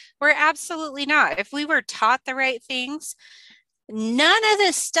 No, we're absolutely not. If we were taught the right things, none of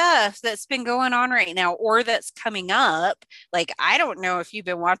this stuff that's been going on right now or that's coming up, like, I don't know if you've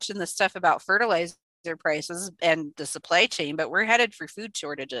been watching the stuff about fertilizer prices and the supply chain, but we're headed for food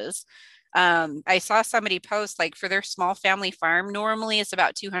shortages. I saw somebody post, like, for their small family farm, normally it's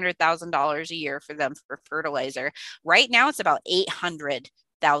about $200,000 a year for them for fertilizer. Right now it's about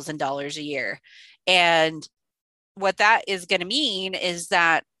 $800,000 a year. And what that is going to mean is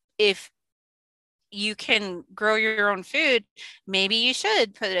that if you can grow your own food, maybe you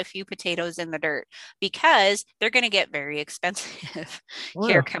should put a few potatoes in the dirt, because they're going to get very expensive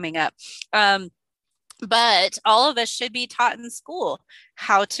here coming up. But all of us should be taught in school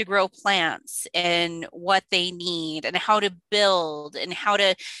how to grow plants and what they need and how to build and how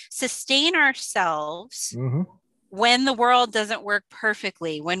to sustain ourselves when the world doesn't work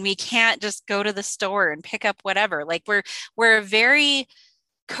perfectly, when we can't just go to the store and pick up whatever. Like, we're a very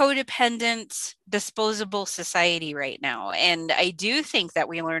codependent, disposable society right now. And I do think that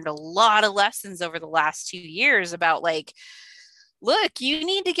we learned a lot of lessons over the last 2 years about, like, look, you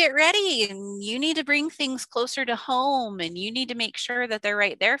need to get ready and you need to bring things closer to home and you need to make sure that they're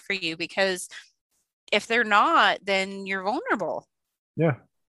right there for you, because if they're not, then you're vulnerable. Yeah.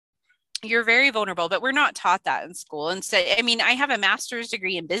 You're very vulnerable, but we're not taught that in school. And so, I mean, I have a master's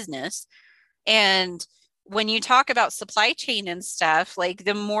degree in business, and when you talk about supply chain and stuff, like,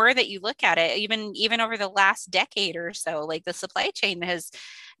 the more that you look at it, even over the last decade or so, like, the supply chain has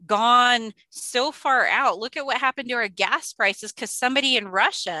gone so far out. Look at what happened to our gas prices because somebody in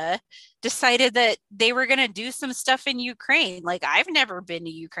Russia decided that they were going to do some stuff in Ukraine. Like, I've never been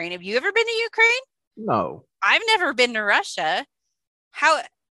to Ukraine. Have you ever been to Ukraine? No. I've never been to Russia.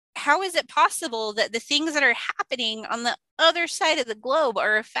 How is it possible that the things that are happening on the other side of the globe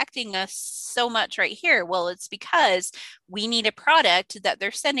are affecting us so much right here? Well, it's because we need a product that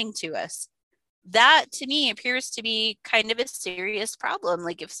they're sending to us. That, to me, appears to be kind of a serious problem.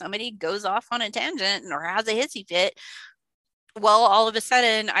 Like, if somebody goes off on a tangent or has a hissy fit, well, all of a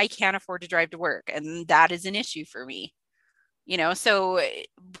sudden I can't afford to drive to work, and that is an issue for me. So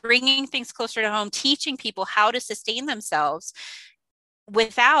bringing things closer to home, teaching people how to sustain themselves.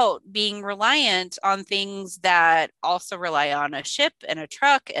 without being reliant on things that also rely on a ship and a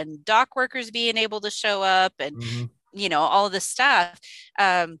truck and dock workers being able to show up and, Mhm. all this stuff.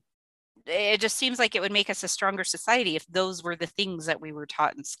 It just seems like it would make us a stronger society if those were the things that we were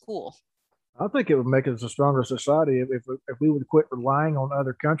taught in school. I think it would make us a stronger society if we would quit relying on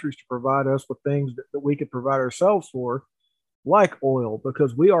other countries to provide us with things that we could provide ourselves for, like oil,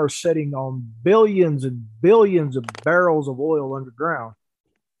 because we are sitting on billions and billions of barrels of oil underground.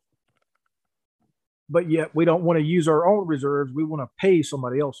 But yet we don't want to use our own reserves. We want to pay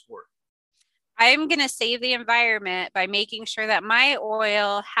somebody else for it. I'm going to save the environment by making sure that my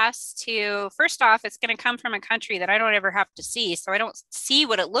oil has to, first off, it's going to come from a country that I don't ever have to see. So I don't see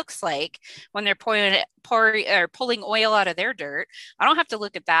what it looks like when they're pulling oil out of their dirt. I don't have to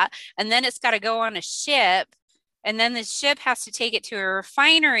look at that. And then it's got to go on a ship. And then the ship has to take it to a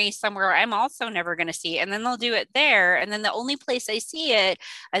refinery somewhere I'm also never going to see. And then they'll do it there. And then the only place I see it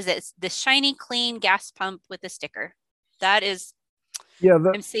is it's the shiny, clean gas pump with a sticker. That is, Yeah,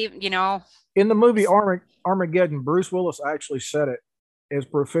 I'm saving, in the movie Armageddon, Bruce Willis actually said it as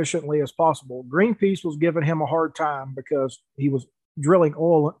proficiently as possible. Greenpeace was giving him a hard time because he was drilling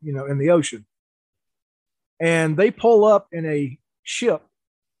oil, in the ocean. And they pull up in a ship,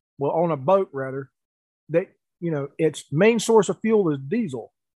 well, on a boat rather. Its main source of fuel is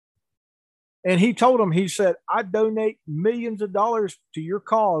diesel. And he told him, he said, I donate millions of dollars to your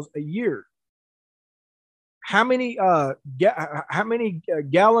cause a year. How many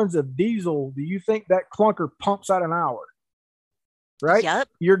gallons of diesel do you think that clunker pumps out an hour? Right? Yep.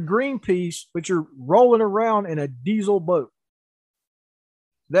 You're Greenpeace, but you're rolling around in a diesel boat.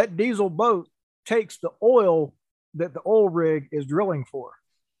 That diesel boat takes the oil that the oil rig is drilling for.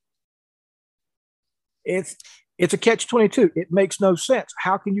 It's a catch-22. It makes no sense.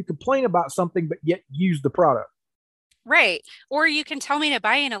 How can you complain about something but yet use the product? Right. Or you can tell me to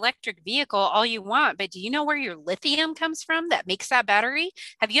buy an electric vehicle all you want, but do you know where your lithium comes from that makes that battery?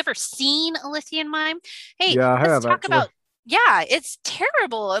 Have you ever seen a lithium mine? Hey, Yeah, I let's have talk actually. about, yeah, it's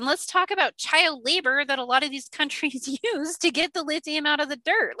terrible. And let's talk about child labor that a lot of these countries use to get the lithium out of the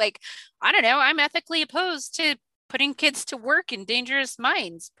dirt. Like, I don't know, I'm ethically opposed to putting kids to work in dangerous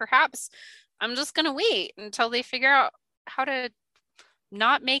mines. Perhaps I'm just going to wait until they figure out how to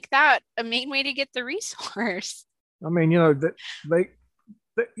not make that a main way to get the resource. I mean,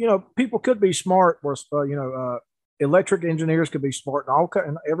 people could be smart, or electric engineers could be smart,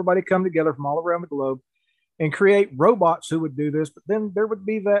 and everybody come together from all around the globe and create robots who would do this. But then there would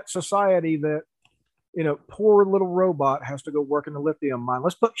be that society that, poor little robot has to go work in the lithium mine.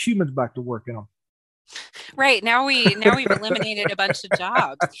 Let's put humans back to work in them. Right. We've eliminated a bunch of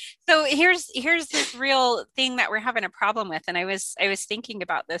jobs. So here's this real thing that we're having a problem with. And I was thinking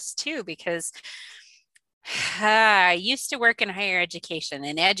about this too, because I used to work in higher education,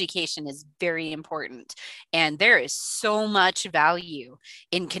 and education is very important. And there is so much value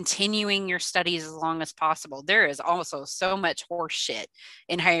in continuing your studies as long as possible. There is also so much horse shit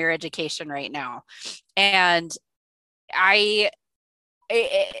in higher education right now. And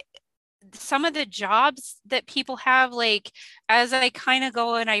some of the jobs that people have, like, as I kind of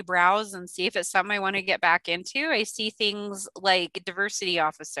go and I browse and see if it's something I want to get back into, I see things like diversity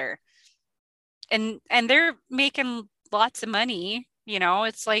officer. And they're making lots of money,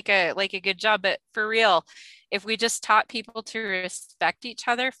 it's like a good job. But for real, if we just taught people to respect each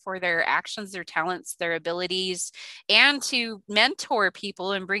other for their actions, their talents, their abilities, and to mentor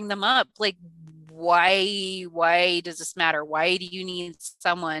people and bring them up, like, why does this matter? Why do you need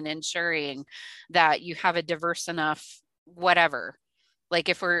someone ensuring that you have a diverse enough whatever? Like,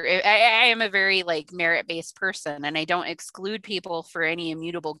 I am a very merit-based person, and I don't exclude people for any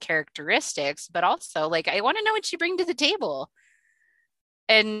immutable characteristics, but also I want to know what you bring to the table.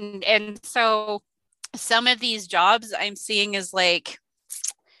 And so some of these jobs I'm seeing is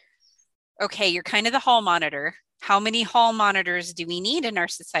okay, you're kind of the hall monitor. How many hall monitors do we need in our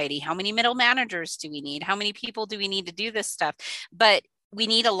society? How many middle managers do we need? How many people do we need to do this stuff? But we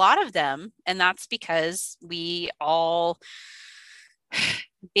need a lot of them, and that's because we all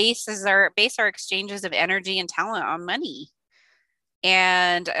base our exchanges of energy and talent on money.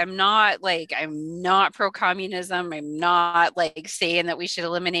 And I'm not pro communism. I'm not saying that we should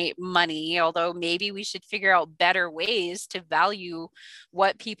eliminate money, although maybe we should figure out better ways to value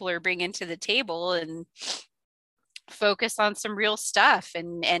what people are bringing to the table and focus on some real stuff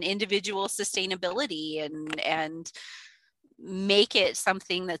and individual sustainability and make it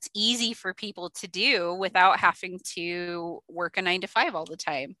something that's easy for people to do without having to work a 9 to 5 all the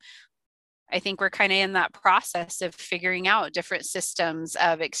time. I think we're kind of in that process of figuring out different systems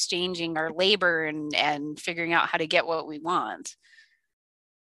of exchanging our labor and figuring out how to get what we want.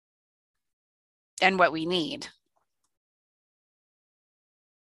 and what we need.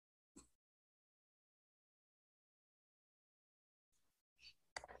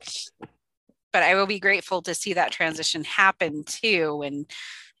 But I will be grateful to see that transition happen too. And,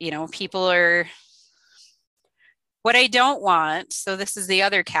 people are, what I don't want, so this is the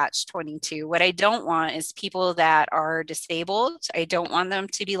other catch 22. What I don't want is people that are disabled. I don't want them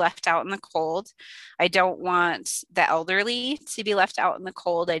to be left out in the cold. I don't want the elderly to be left out in the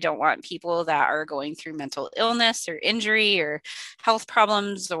cold. I don't want people that are going through mental illness or injury or health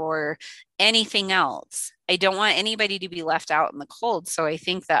problems or anything else. I don't want anybody to be left out in the cold. So I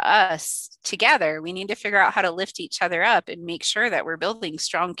think that us together, we need to figure out how to lift each other up and make sure that we're building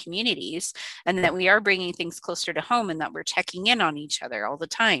strong communities and that we are bringing things closer to home and that we're checking in on each other all the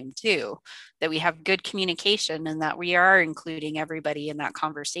time too, that we have good communication and that we are including everybody in that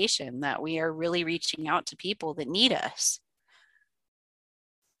conversation, that we are really reaching out to people that need us.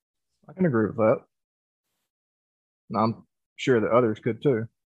 I can agree with that. And I'm sure that others could too.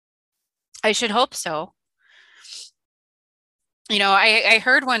 I should hope so. I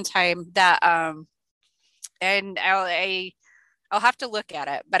heard one time that, and I'll have to look at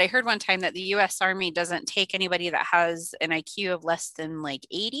it, but I heard one time that the U.S. Army doesn't take anybody that has an IQ of less than like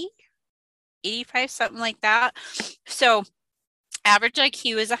 80, 85, something like that. So average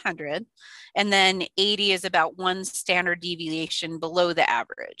IQ is 100, and then 80 is about one standard deviation below the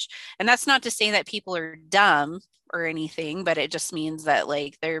average. And that's not to say that people are dumb or anything, but it just means that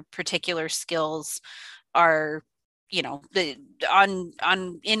like their particular skills are in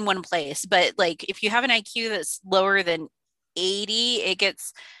one place. But like if you have an IQ that's lower than 80, it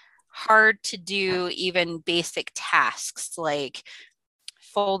gets hard to do even basic tasks like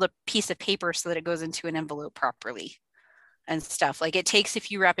fold a piece of paper so that it goes into an envelope properly and stuff. Like it takes a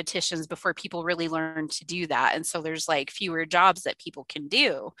few repetitions before people really learn to do that. And so there's like fewer jobs that people can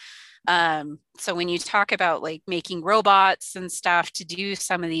do. So when you talk about like making robots and stuff to do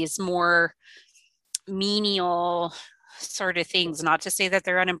some of these more menial sort of things, not to say that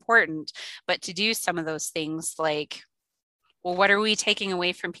they're unimportant, but to do some of those things, like, well, what are we taking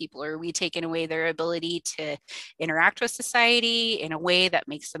away from people? Are we taking away their ability to interact with society in a way that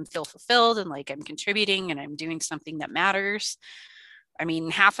makes them feel fulfilled and like I'm contributing and I'm doing something that matters? I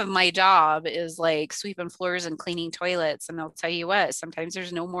mean, half of my job is like sweeping floors and cleaning toilets. And I'll tell you what, sometimes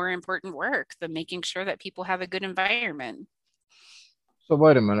there's no more important work than making sure that people have a good environment. So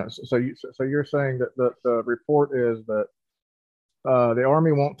wait a minute. So you're saying that the report is that the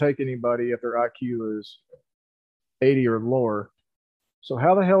Army won't take anybody if their IQ is 80 or lower. So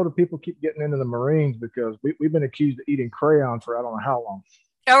how the hell do people keep getting into the Marines? Because we've been accused of eating crayons for I don't know how long.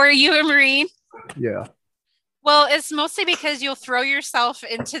 Oh, are you a Marine? Yeah. Well, it's mostly because you'll throw yourself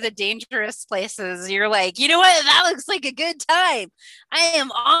into the dangerous places. You're like, you know what? That looks like a good time. I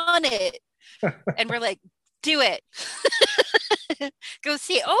am on it. And we're like, do it. Go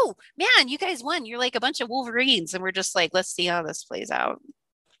see. Oh, man, you guys won. You're like a bunch of Wolverines. And we're just like, let's see how this plays out.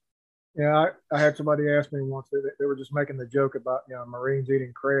 Yeah, I had somebody ask me once, they were just making the joke about, Marines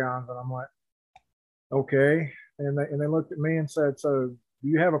eating crayons. And I'm like, okay. And they looked at me and said, so do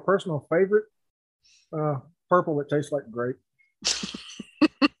you have a personal favorite? Purple that tastes like grape.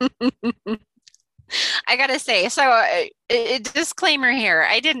 I gotta say, so a disclaimer here,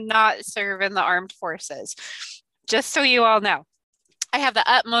 I did not serve in the armed forces. Just so you all know, I have the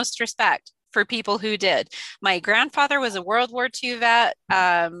utmost respect for people who did. My grandfather was a World War II vet.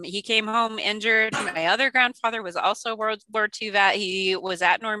 He came home injured. My other grandfather was also a World War II vet. He was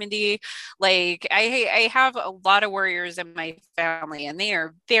at Normandy. Like I have a lot of warriors in my family, and they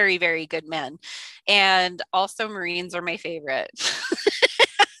are very, very good men. And also Marines are my favorite.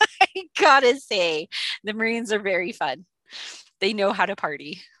 I gotta say, the Marines are very fun. They know how to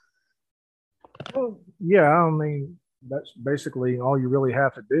party. Well, yeah, I mean, that's basically all you really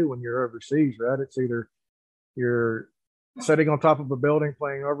have to do when you're overseas, right? It's either you're sitting on top of a building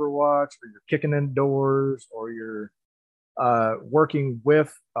playing Overwatch, or you're kicking in doors, or you're working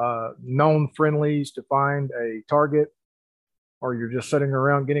with known friendlies to find a target, or you're just sitting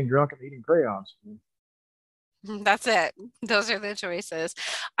around getting drunk and eating crayons. That's it. Those are the choices.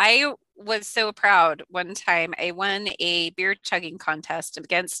 I was so proud one time. I won a beer chugging contest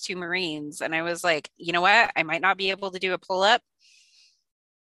against two Marines. And I was like, you know what? I might not be able to do a pull up,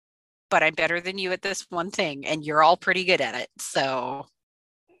 but I'm better than you at this one thing. And you're all pretty good at it. So.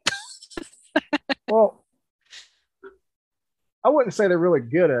 Well, I wouldn't say they're really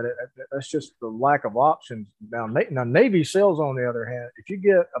good at it. That's just the lack of options. Now, Navy SEALs, on the other hand, if you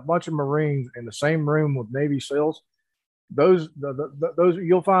get a bunch of Marines in the same room with Navy SEALs, those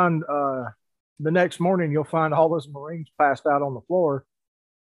you'll find the next morning you'll find all those Marines passed out on the floor,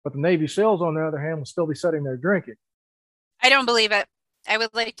 But the Navy SEALs, on the other hand, will still be sitting there drinking. I don't believe it. I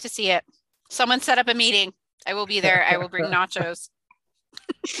would like to see it. Someone set up a meeting. I will be there. I will bring nachos.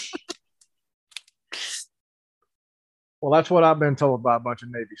 Well, that's what I've been told by a bunch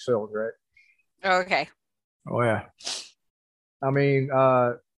of Navy SEALs, right? Okay. Oh, yeah. I mean,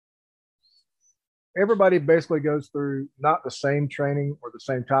 everybody basically goes through not the same training or the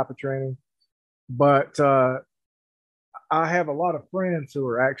same type of training, but I have a lot of friends who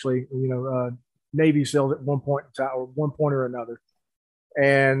are actually, Navy SEALs at one point in time, or one point or another.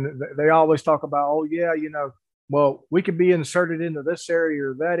 And they always talk about, oh, yeah, well, we could be inserted into this area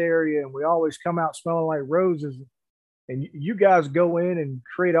or that area, and we always come out smelling like roses. And you guys go in and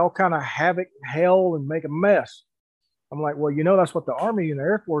create all kind of havoc and hell and make a mess. I'm like, well, that's what the Army and the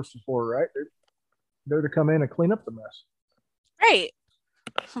Air Force is for, right? They're to come in and clean up the mess. Right.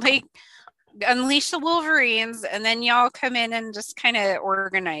 Like, unleash the Wolverines, and then y'all come in and just kind of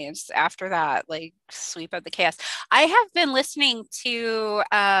organize after that, like sweep up the chaos. I have been listening to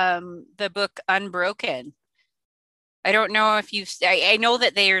the book Unbroken. I don't know if I know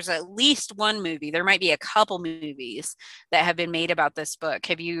that there's at least one movie. There might be a couple movies that have been made about this book.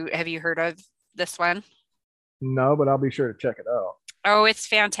 Have you heard of this one? No, but I'll be sure to check it out. Oh, it's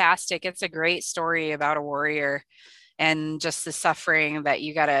fantastic. It's a great story about a warrior and just the suffering that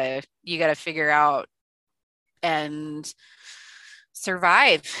you gotta figure out and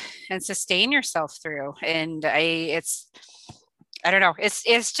survive and sustain yourself through. And I don't know.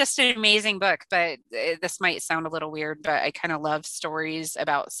 It's just an amazing book, but this might sound a little weird, but I kind of love stories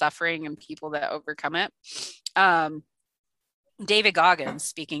about suffering and people that overcome it. David Goggins,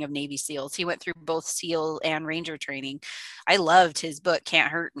 speaking of Navy SEALs, he went through both SEAL and Ranger training. I loved his book,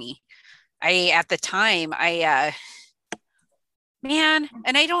 Can't Hurt Me. At the time, man,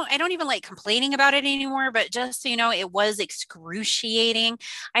 and I don't even like complaining about it anymore, but just so you know, it was excruciating.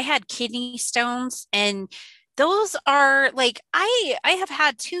 I had kidney stones, and those are like, I have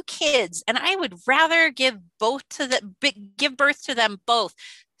had 2 kids, and I would rather give birth to them both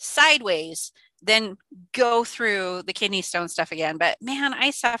sideways than go through the kidney stone stuff again. But man,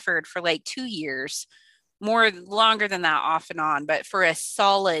 I suffered for like 2 years, longer than that off and on, but for a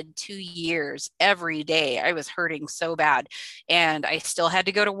solid 2 years, every day I was hurting so bad. And I still had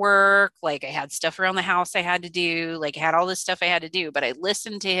to go to work. Like, I had stuff around the house I had to do, like I had all this stuff I had to do, but I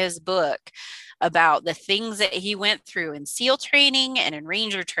listened to his book about the things that he went through in SEAL training and in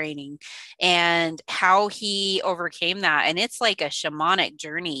Ranger training and how he overcame that. And it's like a shamanic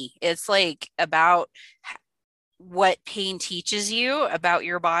journey. It's like about what pain teaches you about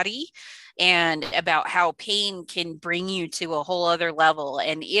your body and about how pain can bring you to a whole other level.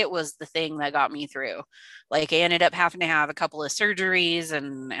 And it was the thing that got me through. Like, I ended up having to have a couple of surgeries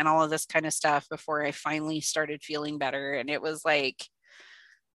and all of this kind of stuff before I finally started feeling better. And it was like,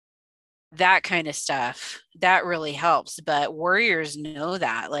 that kind of stuff that really helps. But warriors know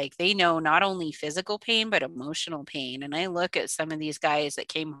that, like, they know not only physical pain but emotional pain. And I look at some of these guys that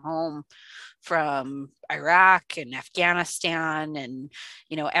came home from Iraq and Afghanistan and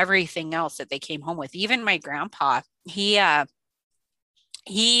everything else that they came home with. Even my grandpa, he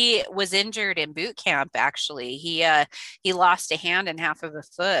was injured in boot camp. Actually, he lost a hand and half of a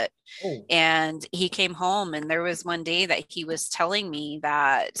foot. Oh. And he came home, and there was one day that he was telling me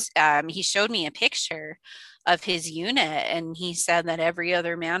that he showed me a picture of his unit, and he said that every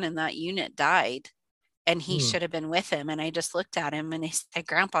other man in that unit died and he should have been with him. And I just looked at him and I said,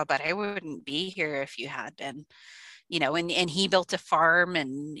 Grandpa, but I wouldn't be here if you had been. And he built a farm,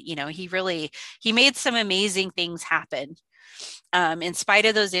 and he made some amazing things happen. In spite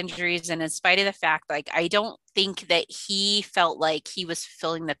of those injuries and in spite of the fact, like, I don't think that he felt like he was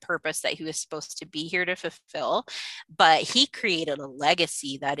fulfilling the purpose that he was supposed to be here to fulfill, but he created a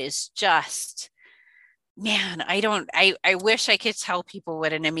legacy that is just, man, I wish I could tell people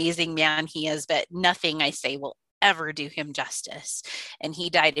what an amazing man he is, but nothing I say will ever do him justice. And he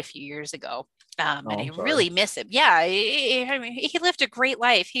died a few years ago. And I really miss him. Yeah, he lived a great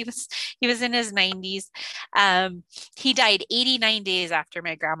life. He was in his 90s. He died 89 days after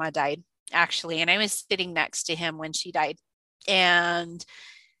my grandma died, actually. And I was sitting next to him when she died. And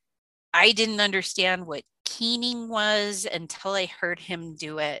I didn't understand what keening was until I heard him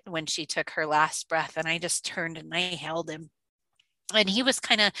do it when she took her last breath. And I just turned and I held him. And he was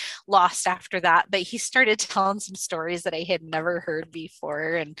kind of lost after that, but he started telling some stories that I had never heard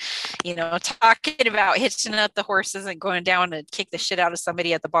before. And, talking about hitching up the horses and going down to kick the shit out of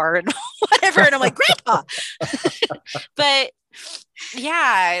somebody at the bar and whatever. And I'm like, Grandpa. But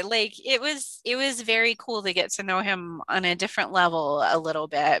yeah, like, it was very cool to get to know him on a different level a little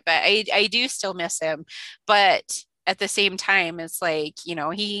bit, but I do still miss him. But at the same time, it's like,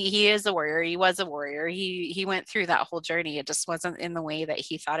 he is a warrior. He was a warrior. He went through that whole journey. It just wasn't in the way that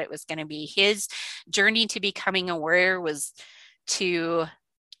he thought it was going to be. His journey to becoming a warrior was to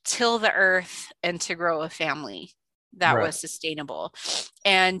till the earth and to grow a family that Right. was sustainable.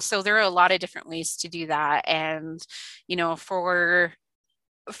 And so there are a lot of different ways to do that. And,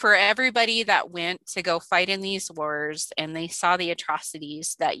 for everybody that went to go fight in these wars and they saw the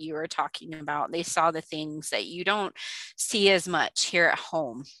atrocities that you were talking about, they saw the things that you don't see as much here at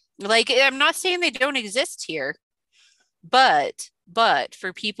home. Like, I'm not saying they don't exist here, but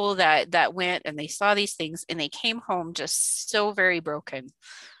for people that went and they saw these things and they came home just so very broken,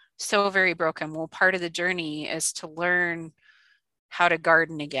 so very broken. Well, part of the journey is to learn how to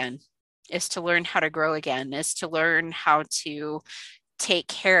garden again, is to learn how to grow again, is to learn how to take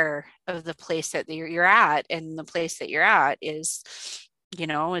care of the place that you're at. And the place that you're at is,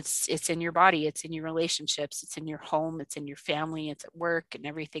 it's in your body, it's in your relationships, it's in your home, it's in your family, it's at work and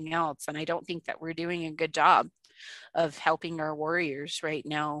everything else. And I don't think that we're doing a good job of helping our warriors right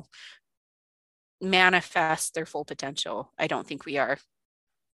now manifest their full potential. I don't think we are.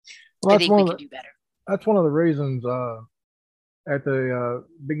 Well, I think we could do better. that's one of the reasons. At the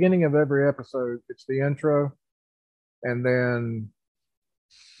beginning of every episode, it's the intro, and then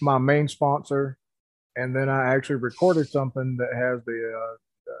my main sponsor, and then I actually recorded something that has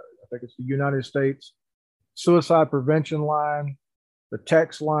I think it's the United States Suicide Prevention line, the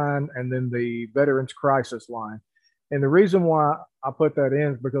text line, and then the Veterans Crisis line. And the reason why I put that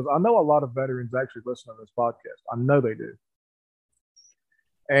in is because I know a lot of veterans actually listen to this podcast. I know they do.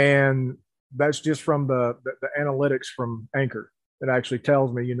 And that's just from the analytics from Anchor. It actually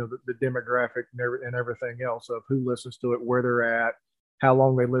tells me, the demographic and everything else of who listens to it, where they're at, how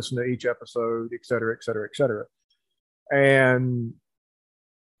long they listen to each episode, et cetera, et cetera, et cetera. And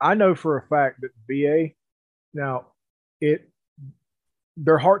I know for a fact that VA, now,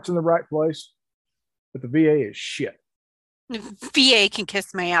 their heart's in the right place, but the VA is shit. VA can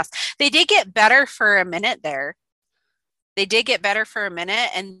kiss my ass. They did get better for a minute there. They did get better for a minute,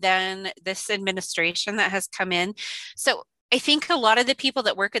 and then this administration that has come in. So I think a lot of the people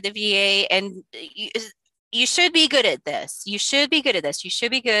that work at the VA, and you should be good at this. You should be good at this. You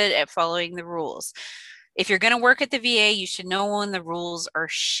should be good at following the rules. If you're going to work at the VA, you should know when the rules are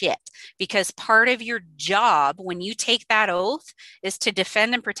shit, because part of your job when you take that oath is to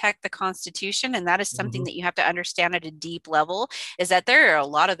defend and protect the Constitution. And that is something that you have to understand at a deep level, is that there are a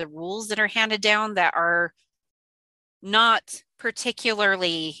lot of the rules that are handed down that are not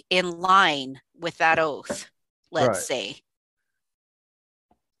particularly in line with that oath, let's say.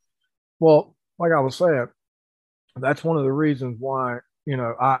 Well, like I was saying, that's one of the reasons why,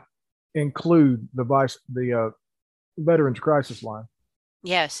 I include the Veterans Crisis line.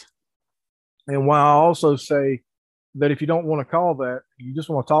 Yes. And why I also say that if you don't want to call that, you just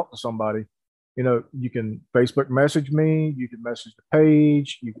want to talk to somebody, you can Facebook message me, you can message the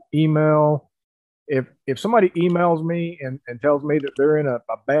page, you can email. If somebody emails me and tells me that they're in a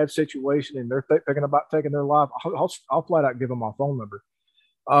bad situation and they're thinking about taking their life, I'll flat out give them my phone number.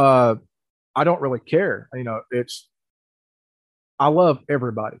 I don't really care. I love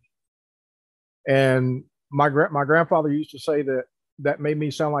everybody. And my grandfather used to say that made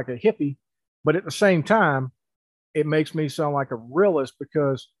me sound like a hippie, but at the same time, it makes me sound like a realist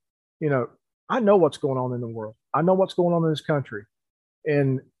because, I know what's going on in the world. I know what's going on in this country.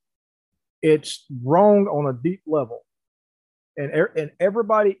 And it's wrong on a deep level. And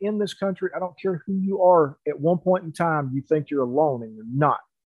everybody in this country, I don't care who you are, at one point in time, you think you're alone and you're not,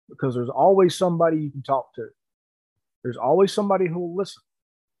 because there's always somebody you can talk to. There's always somebody who will listen.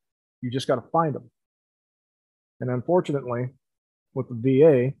 You just got to find them. And unfortunately, with the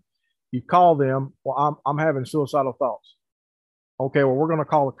VA, you call them, well, I'm having suicidal thoughts. Okay, well, we're going to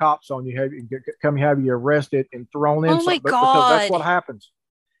call the cops on you, come have you arrested and thrown in. Oh my God. Because that's what happens.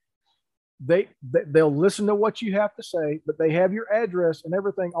 They'll listen to what you have to say, but they have your address and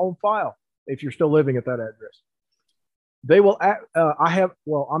everything on file if you're still living at that address. They will.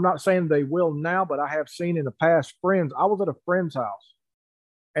 I'm not saying they will now, but I have seen in the past friends. I was at a friend's house,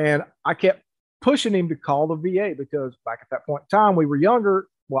 and I kept pushing him to call the VA because back at that point in time, we were younger.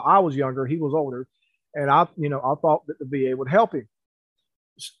 Well, I was younger, he was older, and I thought that the VA would help him.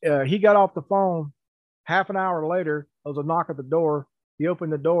 He got off the phone. Half an hour later, there was a knock at the door. He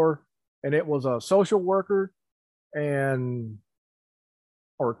opened the door, and it was a social worker or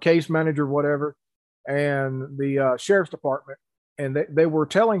case manager, whatever, and the sheriff's department. And they were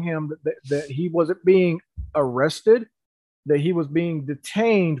telling him that he wasn't being arrested, that he was being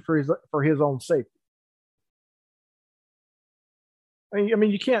detained for his own safety. I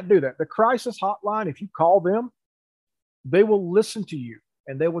mean, you can't do that. The crisis hotline, if you call them, they will listen to you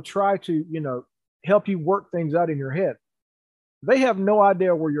and they will try to, help you work things out in your head. They have no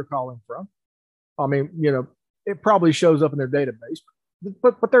idea where you're calling from. I mean, it probably shows up in their database,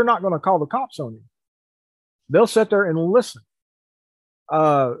 but they're not going to call the cops on you. They'll sit there and listen.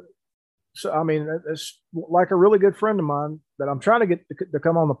 So, I mean, it's like a really good friend of mine that I'm trying to get to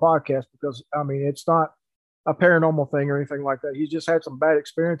come on the podcast because, I mean, it's not a paranormal thing or anything like that. He's just had some bad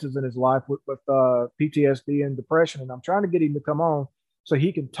experiences in his life with PTSD and depression. And I'm trying to get him to come on so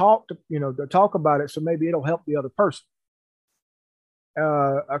he can talk to talk about it. So maybe it'll help the other person.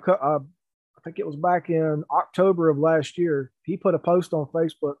 I think it was back in October of last year. He put a post on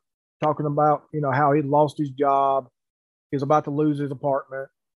Facebook talking about, how he'd lost his job. He was about to lose his apartment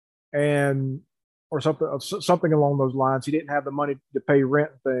or something along those lines. He didn't have the money to pay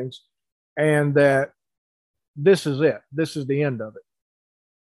rent and things. And that this is it. This is the end of it.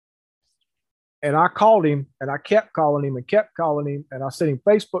 And I called him and I kept calling him and kept calling him. And I sent him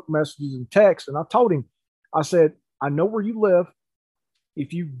Facebook messages and texts. And I told him, I said, I know where you live.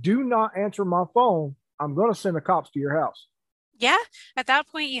 If you do not answer my phone, I'm going to send the cops to your house. Yeah. At that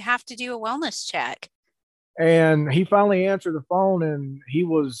point, you have to do a wellness check. And he finally answered the phone and he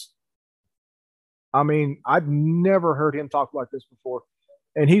was, I mean, I've never heard him talk like this before.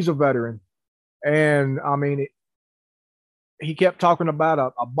 And he's a veteran. And I mean, he kept talking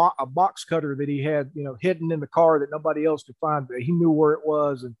about a box cutter that he had, hidden in the car that nobody else could find. But he knew where it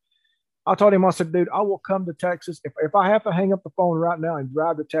was. And I told him, I said, dude, I will come to Texas. If I have to hang up the phone right now and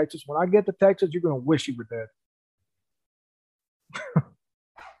drive to Texas, when I get to Texas, you're going to wish you were dead.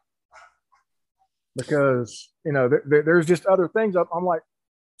 Because, there's just other things. I'm like,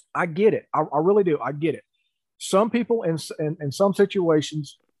 I get it. I really do. I get it. Some people in some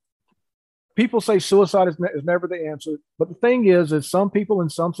situations, people say suicide is never the answer. But the thing is some people in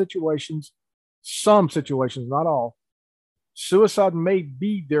some situations, not all, suicide may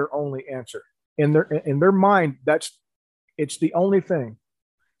be their only answer. In their mind, it's the only thing.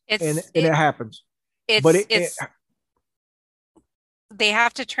 And it happens. They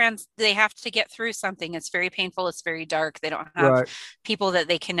have to get through something. It's very painful. It's very dark. They don't have people that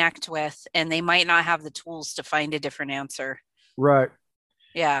they connect with, and they might not have the tools to find a different answer. Right.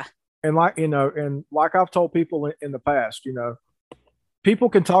 Yeah. And like I've told people in the past, people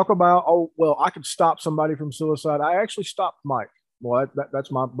can talk about, oh, well, I could stop somebody from suicide. I actually stopped Mike. Well,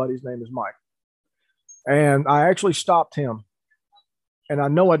 that's my buddy's name is Mike. And I actually stopped him. And I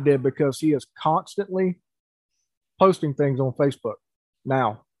know I did because he is constantly posting things on Facebook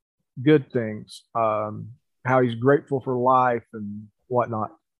now, good things, how he's grateful for life and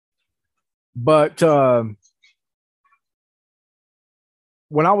whatnot. But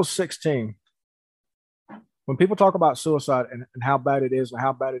when I was 16, when people talk about suicide and how bad it is and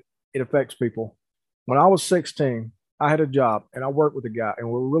how bad it affects people, when I was 16, I had a job and I worked with a guy and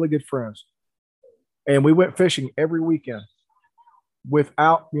we were really good friends. And we went fishing every weekend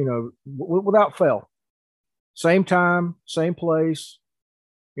without fail. Same time, same place.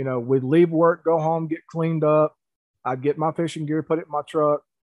 We'd leave work, go home, get cleaned up. I'd get my fishing gear, put it in my truck,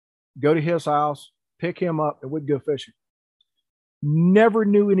 go to his house, pick him up, and we'd go fishing. Never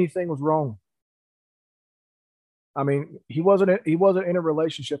knew anything was wrong. I mean, he wasn't in a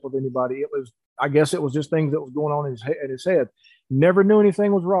relationship with anybody. I guess it was just things that was going on in his head. Never knew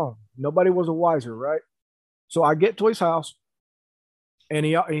anything was wrong. Nobody was a wiser, right? So I get to his house, and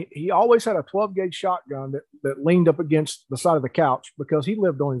he always had a 12-gauge shotgun that leaned up against the side of the couch because he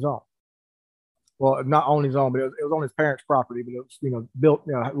lived on his own. Well, not on his own, but it was on his parents' property. But it was, built,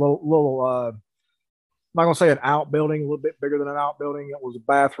 a little I'm not going to say an outbuilding, a little bit bigger than an outbuilding. It was a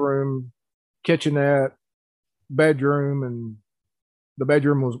bathroom, kitchenette, bedroom, and the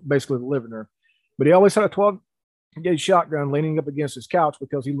bedroom was basically the living room. But he always had a 12-gauge shotgun leaning up against his couch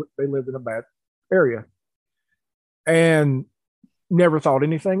because they lived in a bad area. And never thought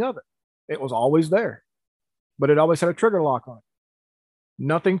anything of it. It was always there, but it always had a trigger lock on it.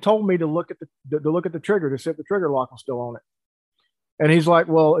 Nothing told me to look at the trigger to see if the trigger lock was still on it. And he's like,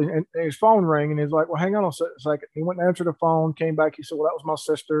 well, and his phone rang, and he's like, well, hang on a second. He went and answered the phone, came back. He said, well, that was my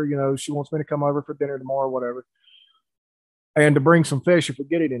sister. She wants me to come over for dinner tomorrow, whatever, and to bring some fish if we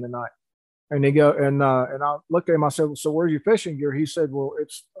get it in tonight. And he go and I looked at him. I said, well, so where's your fishing gear? He said, well,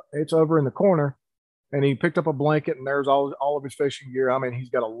 it's over in the corner. And he picked up a blanket, and there's all of his fishing gear. I mean, he's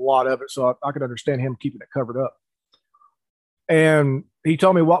got a lot of it, so I could understand him keeping it covered up. And he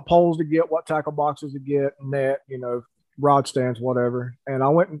told me what poles to get, what tackle boxes to get, net, rod stands, whatever. And I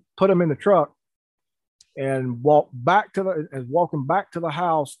went and put them in the truck and walking back to the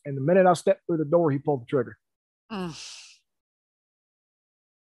house. And the minute I stepped through the door, he pulled the trigger. And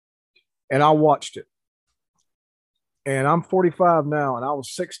I watched it. And I'm 45 now, and I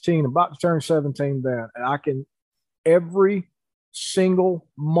was 16, about to turn 17 then. And I can, every single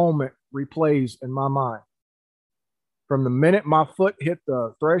moment replays in my mind. From the minute my foot hit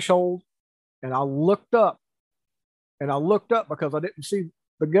the threshold and I looked up, because I didn't see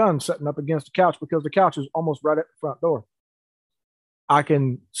the gun sitting up against the couch because the couch is almost right at the front door. I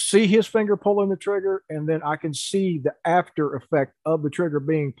can see his finger pulling the trigger, and then I can see the after effect of the trigger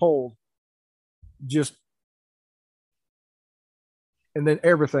being pulled. Just, and then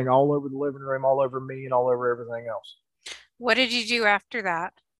everything all over the living room, all over me, and all over everything else. What did you do after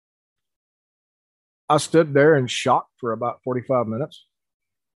that? I stood there in shock for about 45 minutes.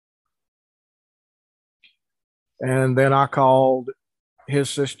 And then I called his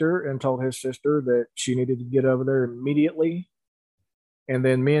sister and told his sister that she needed to get over there immediately. And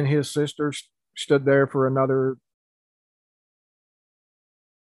then me and his sister stood there for another,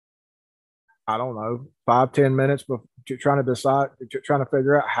 I don't know, 5-10 minutes trying to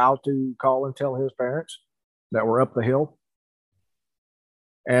figure out how to call and tell his parents that were up the hill.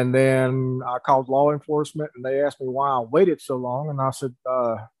 And then I called law enforcement, and they asked me why I waited so long. And I said,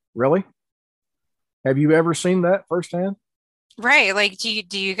 really? Have you ever seen that firsthand? Right. Like, do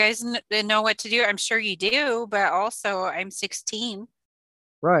you guys know what to do? I'm sure you do, but also I'm 16.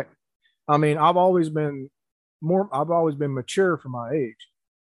 Right. I mean, I've always been mature for my age.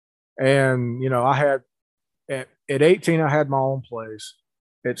 And, I had, at 18, I had my own place.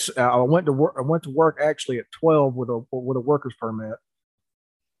 I went to work actually at 12 with a worker's permit.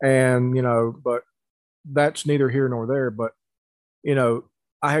 And, but that's neither here nor there. But,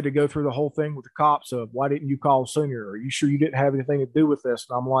 I had to go through the whole thing with the cops of, why didn't you call sooner? Are you sure you didn't have anything to do with this?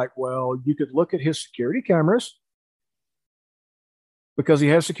 And I'm like, well, you could look at his security cameras, because he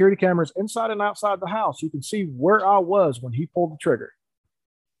has security cameras inside and outside the house. You can see where I was when he pulled the trigger.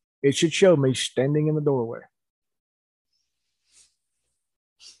 It should show me standing in the doorway.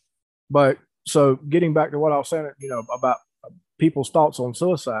 But so getting back to what I was saying, about people's thoughts on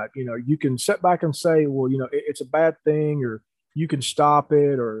suicide, you can sit back and say, well, it's a bad thing, or you can stop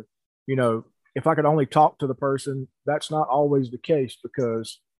it, or, if I could only talk to the person. That's not always the case,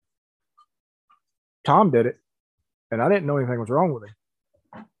 because Tom did it and I didn't know anything was wrong with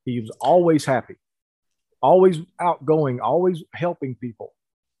him. He was always happy, always outgoing, always helping people.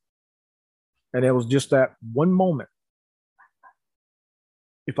 And it was just that one moment.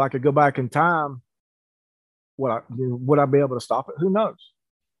 If I could go back in time, would I be able to stop it? Who knows?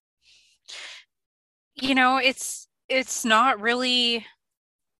 It's not really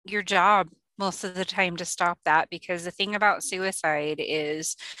your job most of the time to stop that, because the thing about suicide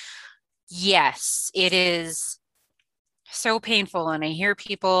is, yes, it is so painful. And I hear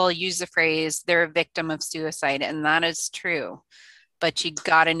people use the phrase, they're a victim of suicide, and that is true. But you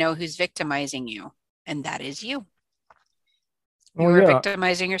got to know who's victimizing you, and that is you. You are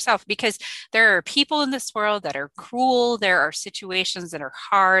victimizing yourself, because there are people in this world that are cruel. There are situations that are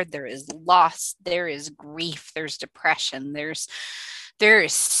hard. There is loss. There is grief. There's depression. There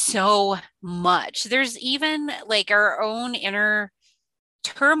is so much. There's even like our own inner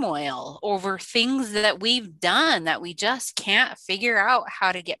turmoil over things that we've done that we just can't figure out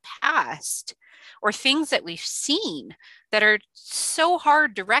how to get past, or things that we've seen that are so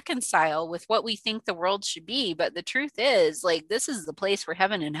hard to reconcile with what we think the world should be. But the truth is, like, this is the place where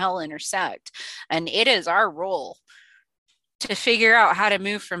heaven and hell intersect. And it is our role to figure out how to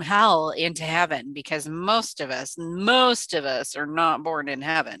move from hell into heaven, because most of us are not born in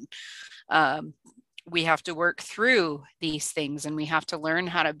heaven. We have to work through these things, and we have to learn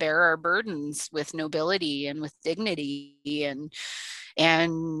how to bear our burdens with nobility and with dignity, and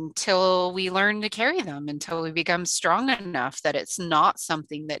until we learn to carry them, until we become strong enough that it's not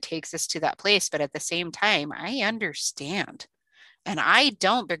something that takes us to that place. But at the same time, I understand, and I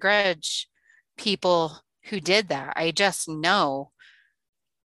don't begrudge people who did that. I just know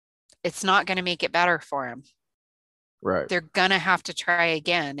it's not going to make it better for them. Right. They're going to have to try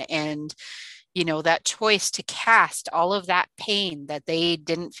again. And that choice to cast all of that pain that they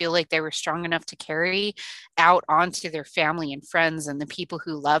didn't feel like they were strong enough to carry out onto their family and friends and the people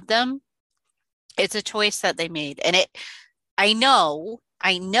who love them, it's a choice that they made. And I know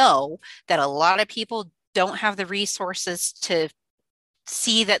that a lot of people don't have the resources to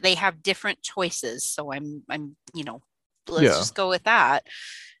see that they have different choices. So I'm let's just go with that.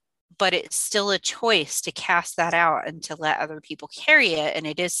 But it's still a choice to cast that out and to let other people carry it. And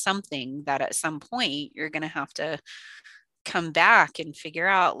it is something that at some point you're going to have to come back and figure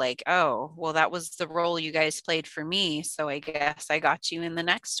out like, oh, well, that was the role you guys played for me. So I guess I got you in the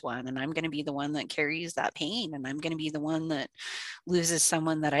next one. And I'm going to be the one that carries that pain. And I'm going to be the one that loses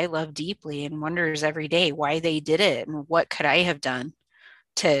someone that I love deeply and wonders every day why they did it and what could I have done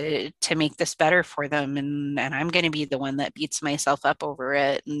to make this better for them. And I'm going to be the one that beats myself up over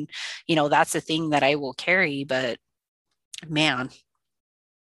it. And, you know, that's a thing that I will carry. But man.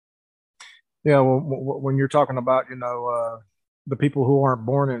 Yeah, well, when you're talking about, you know, the people who aren't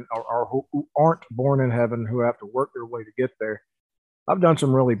born in or who aren't born in heaven, who have to work their way to get there, I've done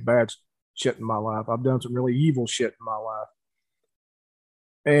some really bad shit in my life. I've done some really evil shit in my life.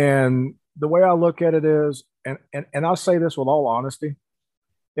 And the way I look at it is, and I'll say this with all honesty,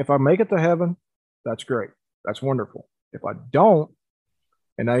 if I make it to heaven, that's great. That's wonderful. If I don't,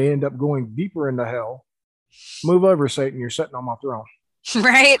 and I end up going deeper into hell, move over, Satan, you're sitting on my throne.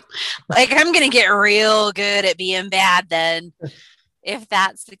 Right? Like, I'm going to get real good at being bad then, if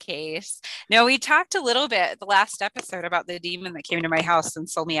that's the case. No, we talked a little bit the last episode about the demon that came to my house and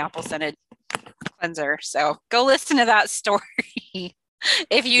sold me apple scented cleanser. So go listen to that story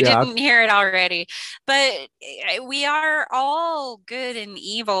if you didn't hear it already. But we are all good and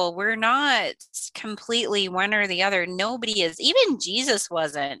evil. We're not completely one or the other. Nobody is. Even Jesus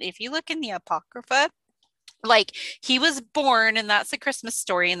wasn't. If you look in the Apocrypha, like, he was born, and that's a Christmas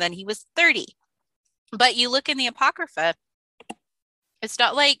story, and then he was 30. But you look in the Apocrypha, it's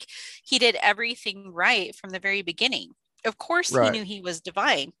not like he did everything right from the very beginning. Of course, he knew he was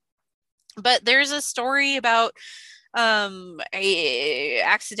divine. But there's a story about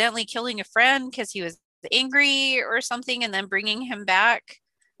accidentally killing a friend because he was angry or something, and then bringing him back.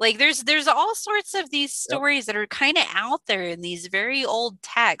 Like, there's all sorts of these stories that are kind of out there in these very old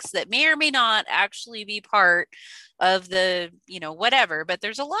texts that may or may not actually be part of the, you know, whatever. But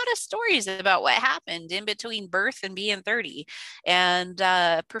there's a lot of stories about what happened in between birth and being 30. And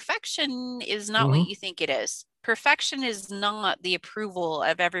perfection is not what you think it is. Perfection is not the approval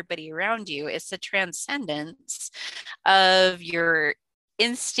of everybody around you. It's the transcendence of your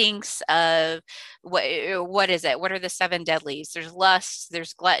instincts of what is it? What are the 7 deadlies? There's lust,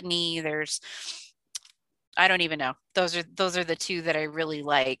 there's gluttony, there's, I don't even know. Those are the 2 that I really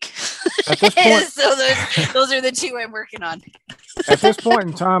like. At this point, so those are the 2 I'm working on. At this point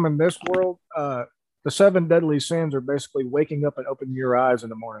in time in this world, the 7 deadly sins are basically waking up and opening your eyes in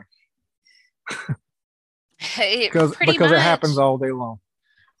the morning. because it happens all day long.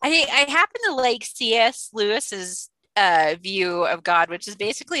 I happen to like C.S. Lewis's view of God, which is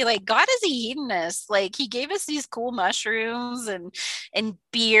basically like, God is a hedonist. Like, he gave us these cool mushrooms and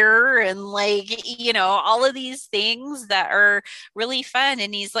beer and, like, you know, all of these things that are really fun.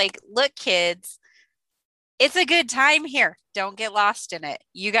 And he's like, look, kids, it's a good time here. Don't get lost in it.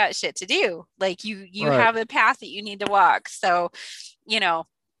 You got shit to do. Like, you have a path that you need to walk. So, you know,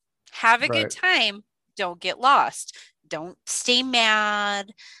 have a good time. Don't get lost. Don't stay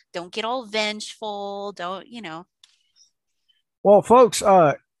mad. Don't get all vengeful. Don't, you know. Well, folks,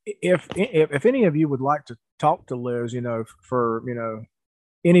 if any of you would like to talk to Liz, you know, for, you know,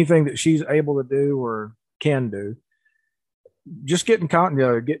 anything that she's able to do or can do, just get in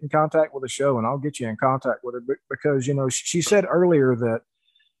contact with the show, and I'll get you in contact with her, because, you know, she said earlier that,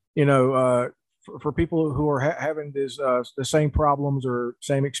 you know, for people who are having this the same problems or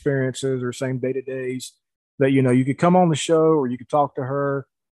same experiences or same day-to-days, that, you know, you could come on the show or you could talk to her.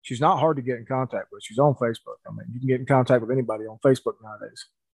 She's not hard to get in contact with. She's on Facebook. I mean, you can get in contact with anybody on Facebook nowadays.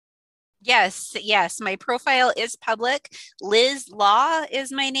 Yes. My profile is public. Liz Law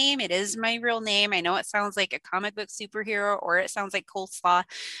is my name. It is my real name. I know it sounds like a comic book superhero, or it sounds like coleslaw,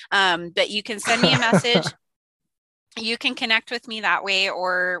 but you can send me a message. You can connect with me that way,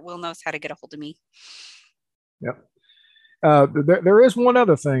 or Will knows how to get a hold of me. Yep. There is one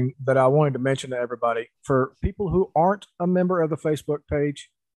other thing that I wanted to mention to everybody. For people who aren't a member of the Facebook page,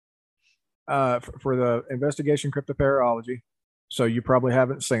 for the Investigation Cryptoparalogy, so you probably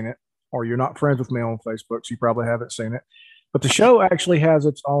haven't seen it, or you're not friends with me on Facebook, so you probably haven't seen it. But the show actually has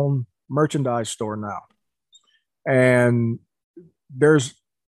its own merchandise store now, and there's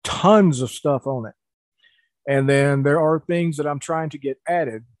tons of stuff on it. And then there are things that I'm trying to get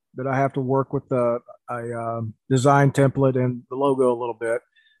added that I have to work with a design template and the logo a little bit.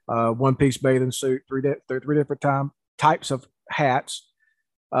 One-piece bathing suit, three different types of hats,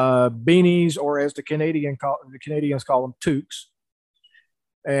 beanies, or as the Canadians call them, toques,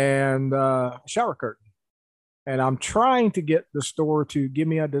 and shower curtain. And I'm trying to get the store to give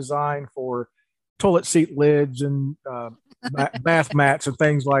me a design for toilet seat lids and bath mats and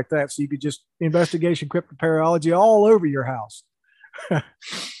things like that, so you could just Investigation Cryptoparalogy all over your house.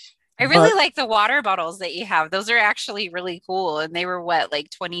 I really like the water bottles that you have. Those are actually really cool. And they were what, like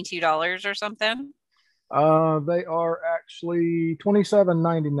 $22 or something? They are actually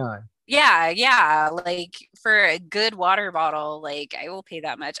 $27.99. Yeah, yeah. Like for a good water bottle, like I will pay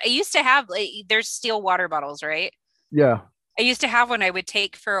that much. I used to have like there's steel water bottles, right? Yeah. I used to have one I would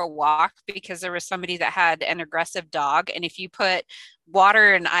take for a walk because there was somebody that had an aggressive dog. And if you put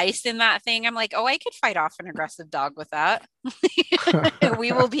water and ice in that thing, I'm like, oh, I could fight off an aggressive dog with that.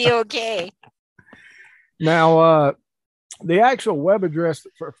 We will be okay. Now, the actual web address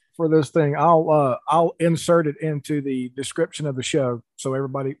for this thing, I'll insert it into the description of the show so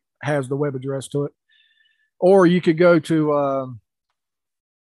everybody has the web address to it. Or you could go to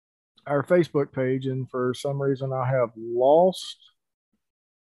our Facebook page, and for some reason I have lost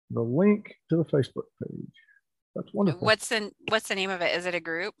the link to the Facebook page. That's wonderful. What's the name of it? Is it a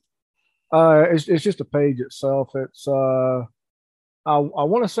group? It's just a page itself. It's I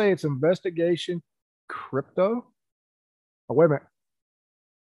want to say it's Investigation Crypto. Oh, wait a minute.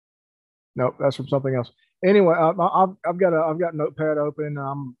 Nope, that's from something else. Anyway, I've got Notepad open.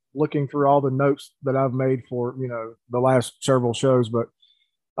 I'm looking through all the notes that I've made for the last several shows, but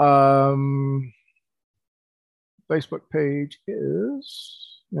Facebook page it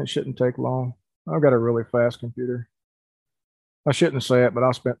shouldn't take long. I've got a really fast computer. I shouldn't say it, but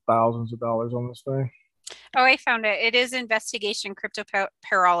I spent thousands of dollars on this thing. Oh, I found it. It is Investigation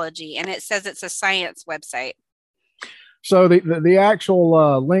Cryptoparology, and it says it's a science website. So the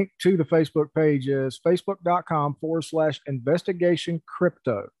actual link to the Facebook page is facebook.com/investigation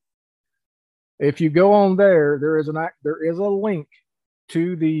crypto. If you go on there, there is a link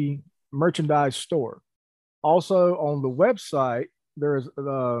to the merchandise store. Also on the website, there is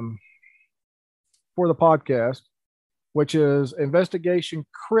for the podcast, which is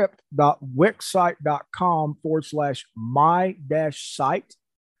investigationcrypt.wixsite.com/my-site.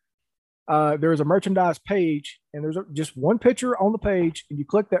 There's a merchandise page, and there's just one picture on the page, and you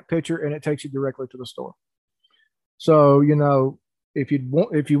click that picture, and it takes you directly to the store. So if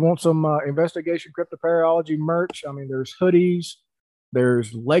you want some Investigation Cryptoparology merch, I mean, there's hoodies,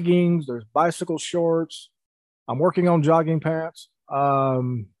 there's leggings, there's bicycle shorts. I'm working on jogging pants,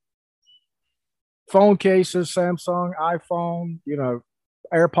 phone cases, Samsung, iPhone,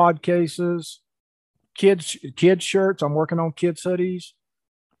 AirPod cases, kids shirts. I'm working on kids hoodies.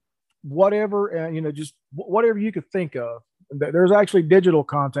 Whatever, just whatever you could think of. There's actually digital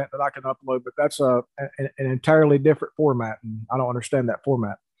content that I can upload, but that's an entirely different format, and I don't understand that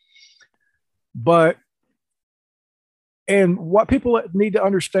format. And what people need to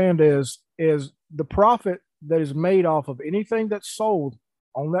understand is the profit that is made off of anything that's sold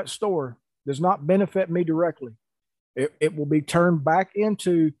on that store does not benefit me directly. It will be turned back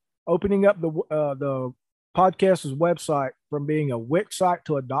into opening up the podcast's website from being a Wix site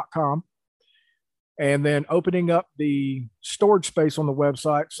to a .com, and then opening up the storage space on the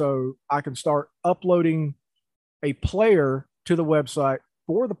website so I can start uploading a player to the website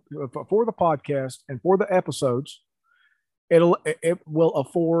for the podcast and for the episodes. It will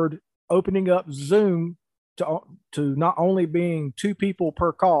afford opening up Zoom to not only being 2 people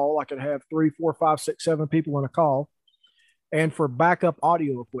per call. I could have 3, 4, 5, 6, 7 people in a call, and for backup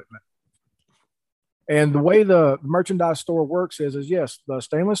audio equipment. And the way the merchandise store works is yes, the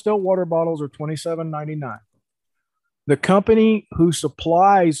stainless steel water bottles are $27.99. The company who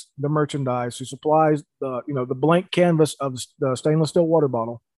supplies the merchandise, who supplies the blank canvas of the stainless steel water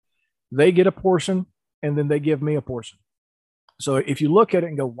bottle, they get a portion, and then they give me a portion. So if you look at it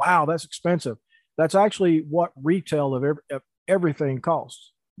and go, wow, that's expensive, that's actually what retail of everything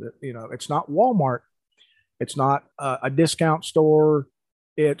costs. It's not Walmart. It's not a discount store.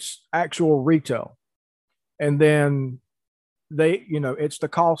 It's actual retail. And then it's the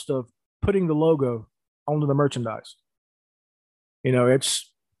cost of putting the logo onto the merchandise.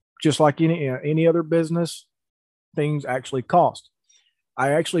 It's just like any other business, things actually cost.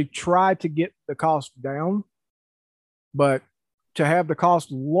 I actually tried to get the cost down, but to have the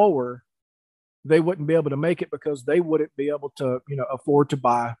cost lower, they wouldn't be able to make it because they wouldn't be able to, afford to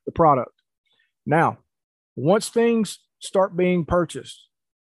buy the product. Now, once things start being purchased,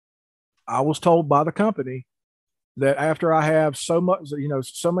 I was told by the company that after I have so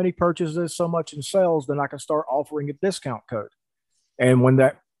many purchases, so much in sales, then I can start offering a discount code. And when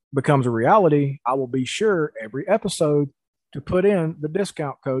that becomes a reality, I will be sure every episode to put in the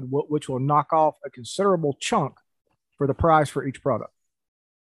discount code, which will knock off a considerable chunk for the price for each product.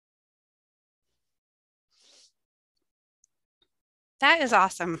 That is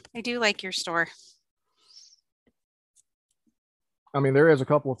awesome. I do like your store. I mean, there is a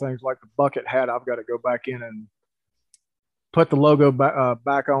couple of things like the bucket hat I've got to go back in and put the logo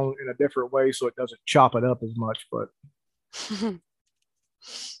back on in a different way so it doesn't chop it up as much. But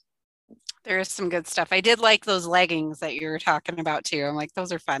there is some good stuff. I did like those leggings that you were talking about too. I'm like,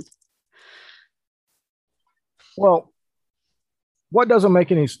 those are fun. Well, what doesn't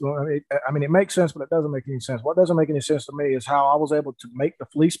make any, I mean, it makes sense, but it doesn't make any sense. What doesn't make any sense to me is how I was able to make the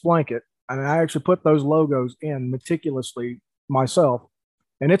fleece blanket. And I actually put those logos in meticulously myself.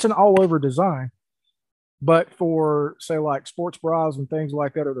 And it's an all over design. But for, say, like sports bras and things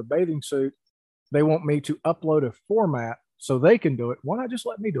like that, or the bathing suit, they want me to upload a format so they can do it. Why not just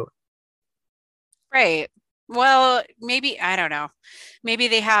let me do it? Right. Well, maybe, I don't know. Maybe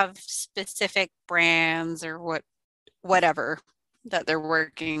they have specific brands or whatever that they're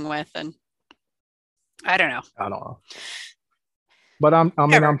working with, and I don't know. I don't know. But I'm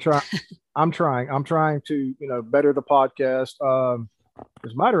trying to, better the podcast.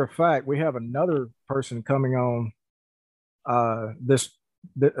 As a matter of fact, we have another person coming on this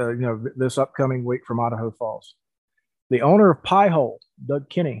upcoming week from Idaho Falls. The owner of Pie Hole, Doug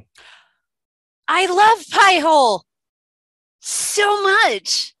Kinney. I love Pie Hole so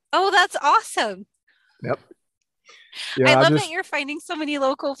much. Oh, that's awesome. Yep. Yeah, I love that you're finding so many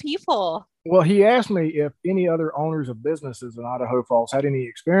local people. Well, he asked me if any other owners of businesses in Idaho Falls had any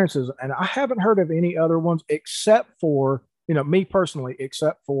experiences, and I haven't heard of any other ones except for, me personally,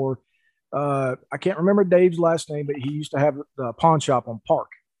 except for, I can't remember Dave's last name, but he used to have the pawn shop on Park.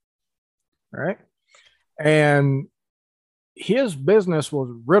 All right. And his business was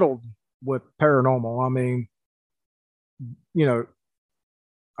riddled with paranormal. I mean, I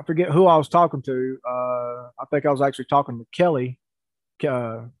forget who I was talking to. I think I was actually talking to Kelly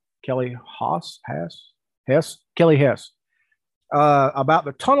Hess, about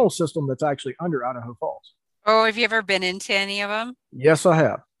the tunnel system that's actually under Idaho Falls. Oh, have you ever been into any of them? Yes, I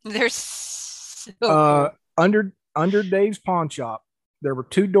have. There's so cool. Under Dave's pawn shop, there were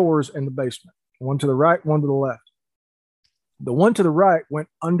two doors in the basement, one to the right, one to the left. The one to the right went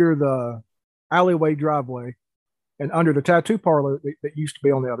under the alleyway driveway and under the tattoo parlor that used to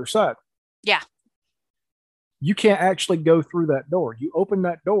be on the other side. Yeah. You can't actually go through that door. You open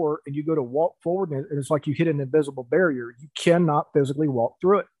that door and you go to walk forward, and it's like you hit an invisible barrier. You cannot physically walk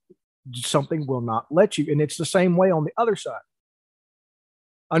through it. Something will not let you. And it's the same way on the other side.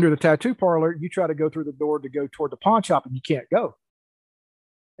 Under the tattoo parlor, you try to go through the door to go toward the pawn shop and you can't go.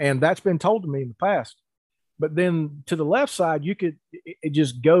 And that's been told to me in the past. But then to the left side, it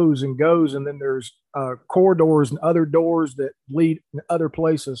just goes and goes. And then there's corridors and other doors that lead in other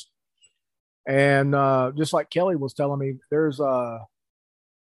places. And just like Kelly was telling me, there's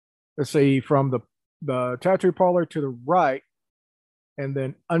let's see, from the tattoo parlor to the right, and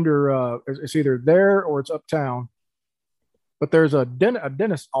then under it's either there or it's uptown. But there's a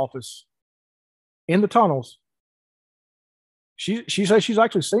dentist office in the tunnels. She says she's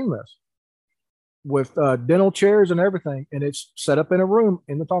actually seen this with dental chairs and everything, and it's set up in a room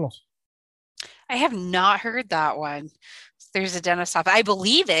in the tunnels. I have not heard that one. There's a dentist office. I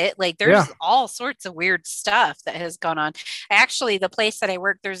believe it. Like there's all sorts of weird stuff that has gone on. Actually, the place that I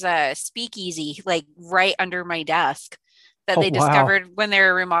work, there's a speakeasy like right under my desk that they discovered when they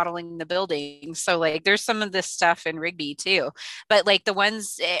were remodeling the building. So like there's some of this stuff in Rigby too, but like the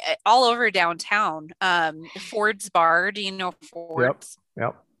ones all over downtown, Ford's Bar. Do you know Ford's?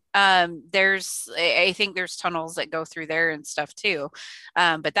 Yep. I think there's tunnels that go through there and stuff too.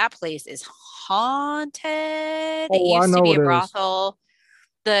 But that place is haunted. It used to be a brothel.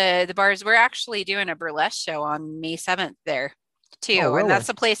 The bars, we're actually doing a burlesque show on May 7th there too. Oh, really? And that's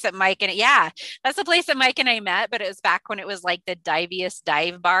the place that Mike and I met, but it was back when it was like the diviest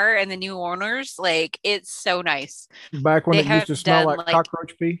dive bar, and the new owners, like, it's so nice. Back when it used to smell like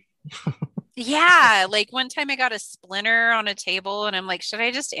cockroach pee. Yeah, like one time I got a splinter on a table and I'm like, should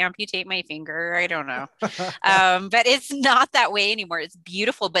I just amputate my finger? I don't know. But it's not that way anymore. It's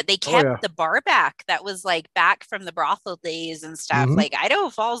beautiful, but they kept the bar back. That was like back from the brothel days and stuff. Mm-hmm. Like Idaho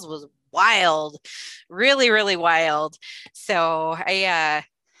Falls was wild, really, really wild. So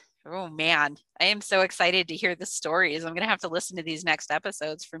oh man, I am so excited to hear the stories. I'm going to have to listen to these next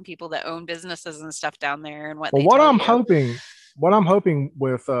episodes from people that own businesses and stuff down there and what I'm hoping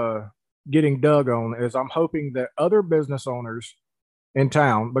with, getting Doug on is I'm hoping that other business owners in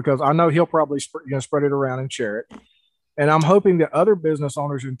town, because I know he'll probably spread it around and share it. And I'm hoping that other business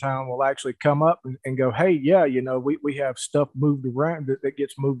owners in town will actually come up and go, hey, yeah, we have stuff moved around that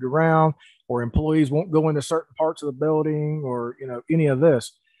gets moved around, or employees won't go into certain parts of the building, or, any of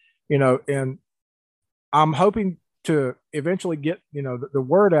this, and I'm hoping to eventually get, the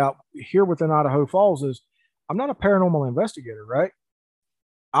word out here within Idaho Falls is I'm not a paranormal investigator, right?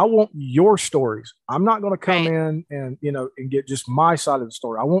 I want your stories. I'm not going to come Right. in and, and get just my side of the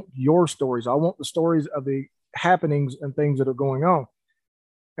story. I want your stories. I want the stories of the happenings and things that are going on.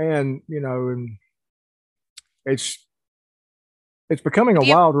 And, and it's becoming a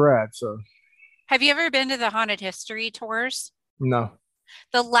wild ride. So Have you ever been to the haunted history tours? no.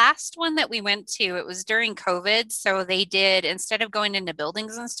 The last one that we went to, it was during COVID. So they did, instead of going into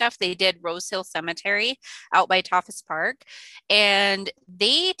buildings and stuff, they did Rose Hill Cemetery out by Toffus Park. And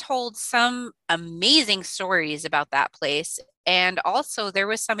they told some amazing stories about that place. And also, there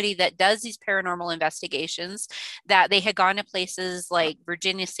was somebody that does these paranormal investigations that they had gone to places like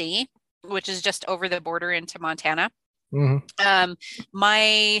Virginia City, which is just over the border into Montana. Mm-hmm.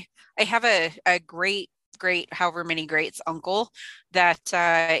 I have a great however many greats uncle that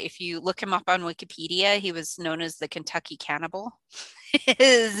if you look him up on Wikipedia, he was known as the Kentucky Cannibal.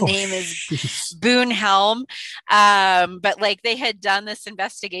 His name is Boone Helm. But like they had done this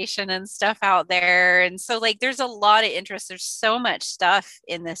investigation and stuff out there, and so like there's a lot of interest. There's so much stuff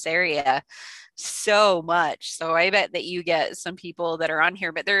in this area, so much. So I bet that you get some people that are on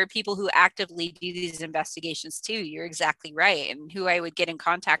here, but there are people who actively do these investigations too. You're exactly right. And who I would get in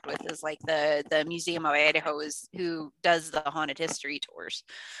contact with is like the Museum of Idaho who does the haunted history tours.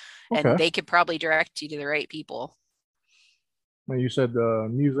 Okay. And they could probably direct you to the right people. Well, you said the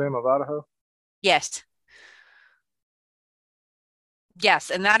Museum of Idaho? Yes.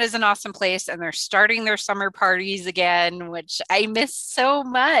 Yes, and that is an awesome place. And they're starting their summer parties again, which I miss so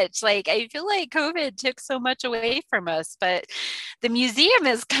much. Like, I feel like COVID took so much away from us, but the museum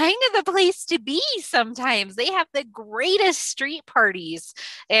is kind of the place to be sometimes. They have the greatest street parties,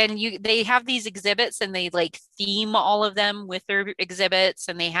 and they have these exhibits, and they like theme all of them with their exhibits,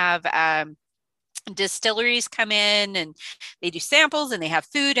 and they have distilleries come in and they do samples, and they have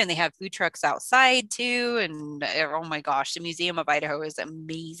food, and they have food trucks outside too. And oh my gosh, the Museum of Idaho is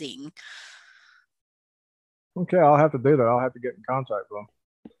amazing. Okay, I'll have to do that. I'll have to get in contact with them.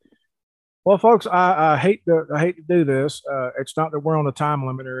 Well, folks, I hate to do this. It's not that we're on a time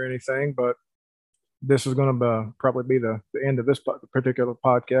limit or anything, but this is going to probably be the end of this particular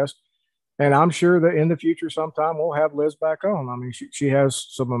podcast. And I'm sure that in the future, sometime we'll have Liz back on. I mean, she has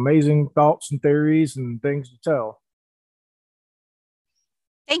some amazing thoughts and theories and things to tell.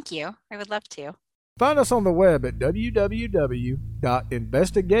 Thank you. I would love to. Find us on the web at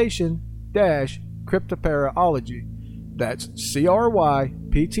www.investigation-cryptoparalogy. That's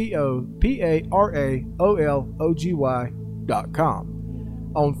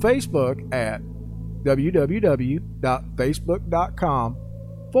CRYPTOPARAOLOGY.com. On Facebook at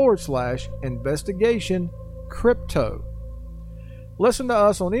www.facebook.com/investigation crypto. Listen to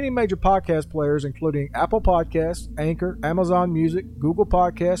us on any major podcast players, including Apple Podcasts, Anchor, Amazon Music, Google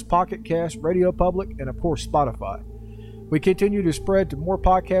Podcasts, Pocket Cast, Radio Public, and of course Spotify. We continue to spread to more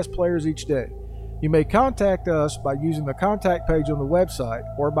podcast players each day. You may contact us by using the contact page on the website,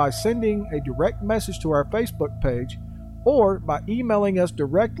 or by sending a direct message to our Facebook page, or by emailing us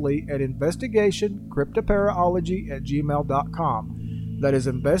directly at investigationcryptoparalogy@gmail.com. That is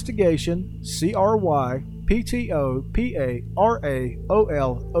investigation,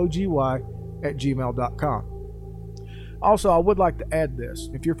 CRYPTOPARAOLOGY@gmail.com. Also, I would like to add this.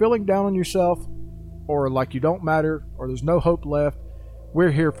 If you're feeling down on yourself, or like you don't matter, or there's no hope left, we're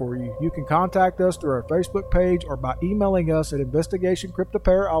here for you. You can contact us through our Facebook page or by emailing us at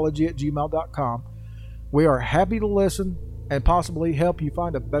investigationcryptoparalogy@gmail.com. We are happy to listen and possibly help you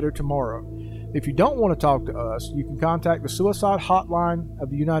find a better tomorrow. If you don't want to talk to us, you can contact the Suicide Hotline of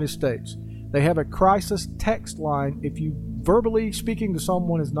the United States. They have a crisis text line if you verbally speaking to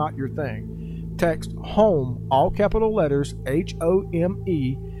someone is not your thing. Text HOME, all capital letters,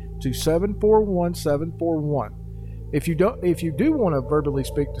 HOME, to 741741. If you do want to verbally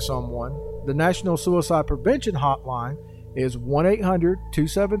speak to someone, the National Suicide Prevention Hotline is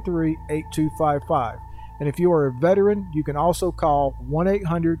 1-800-273-8255. And if you are a veteran, you can also call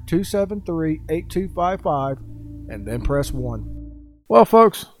 1-800-273-8255 and then press 1. Well,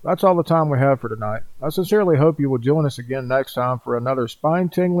 folks, that's all the time we have for tonight. I sincerely hope you will join us again next time for another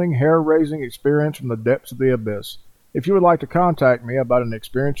spine-tingling, hair-raising experience from the depths of the abyss. If you would like to contact me about an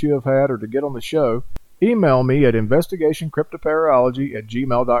experience you have had or to get on the show, email me at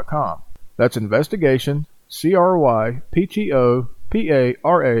investigationcryptoparalogy@gmail.com. That's investigation,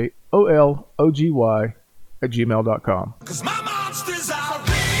 CRYPTOPARAOLOGY@gmail.com. 'Cause my monster's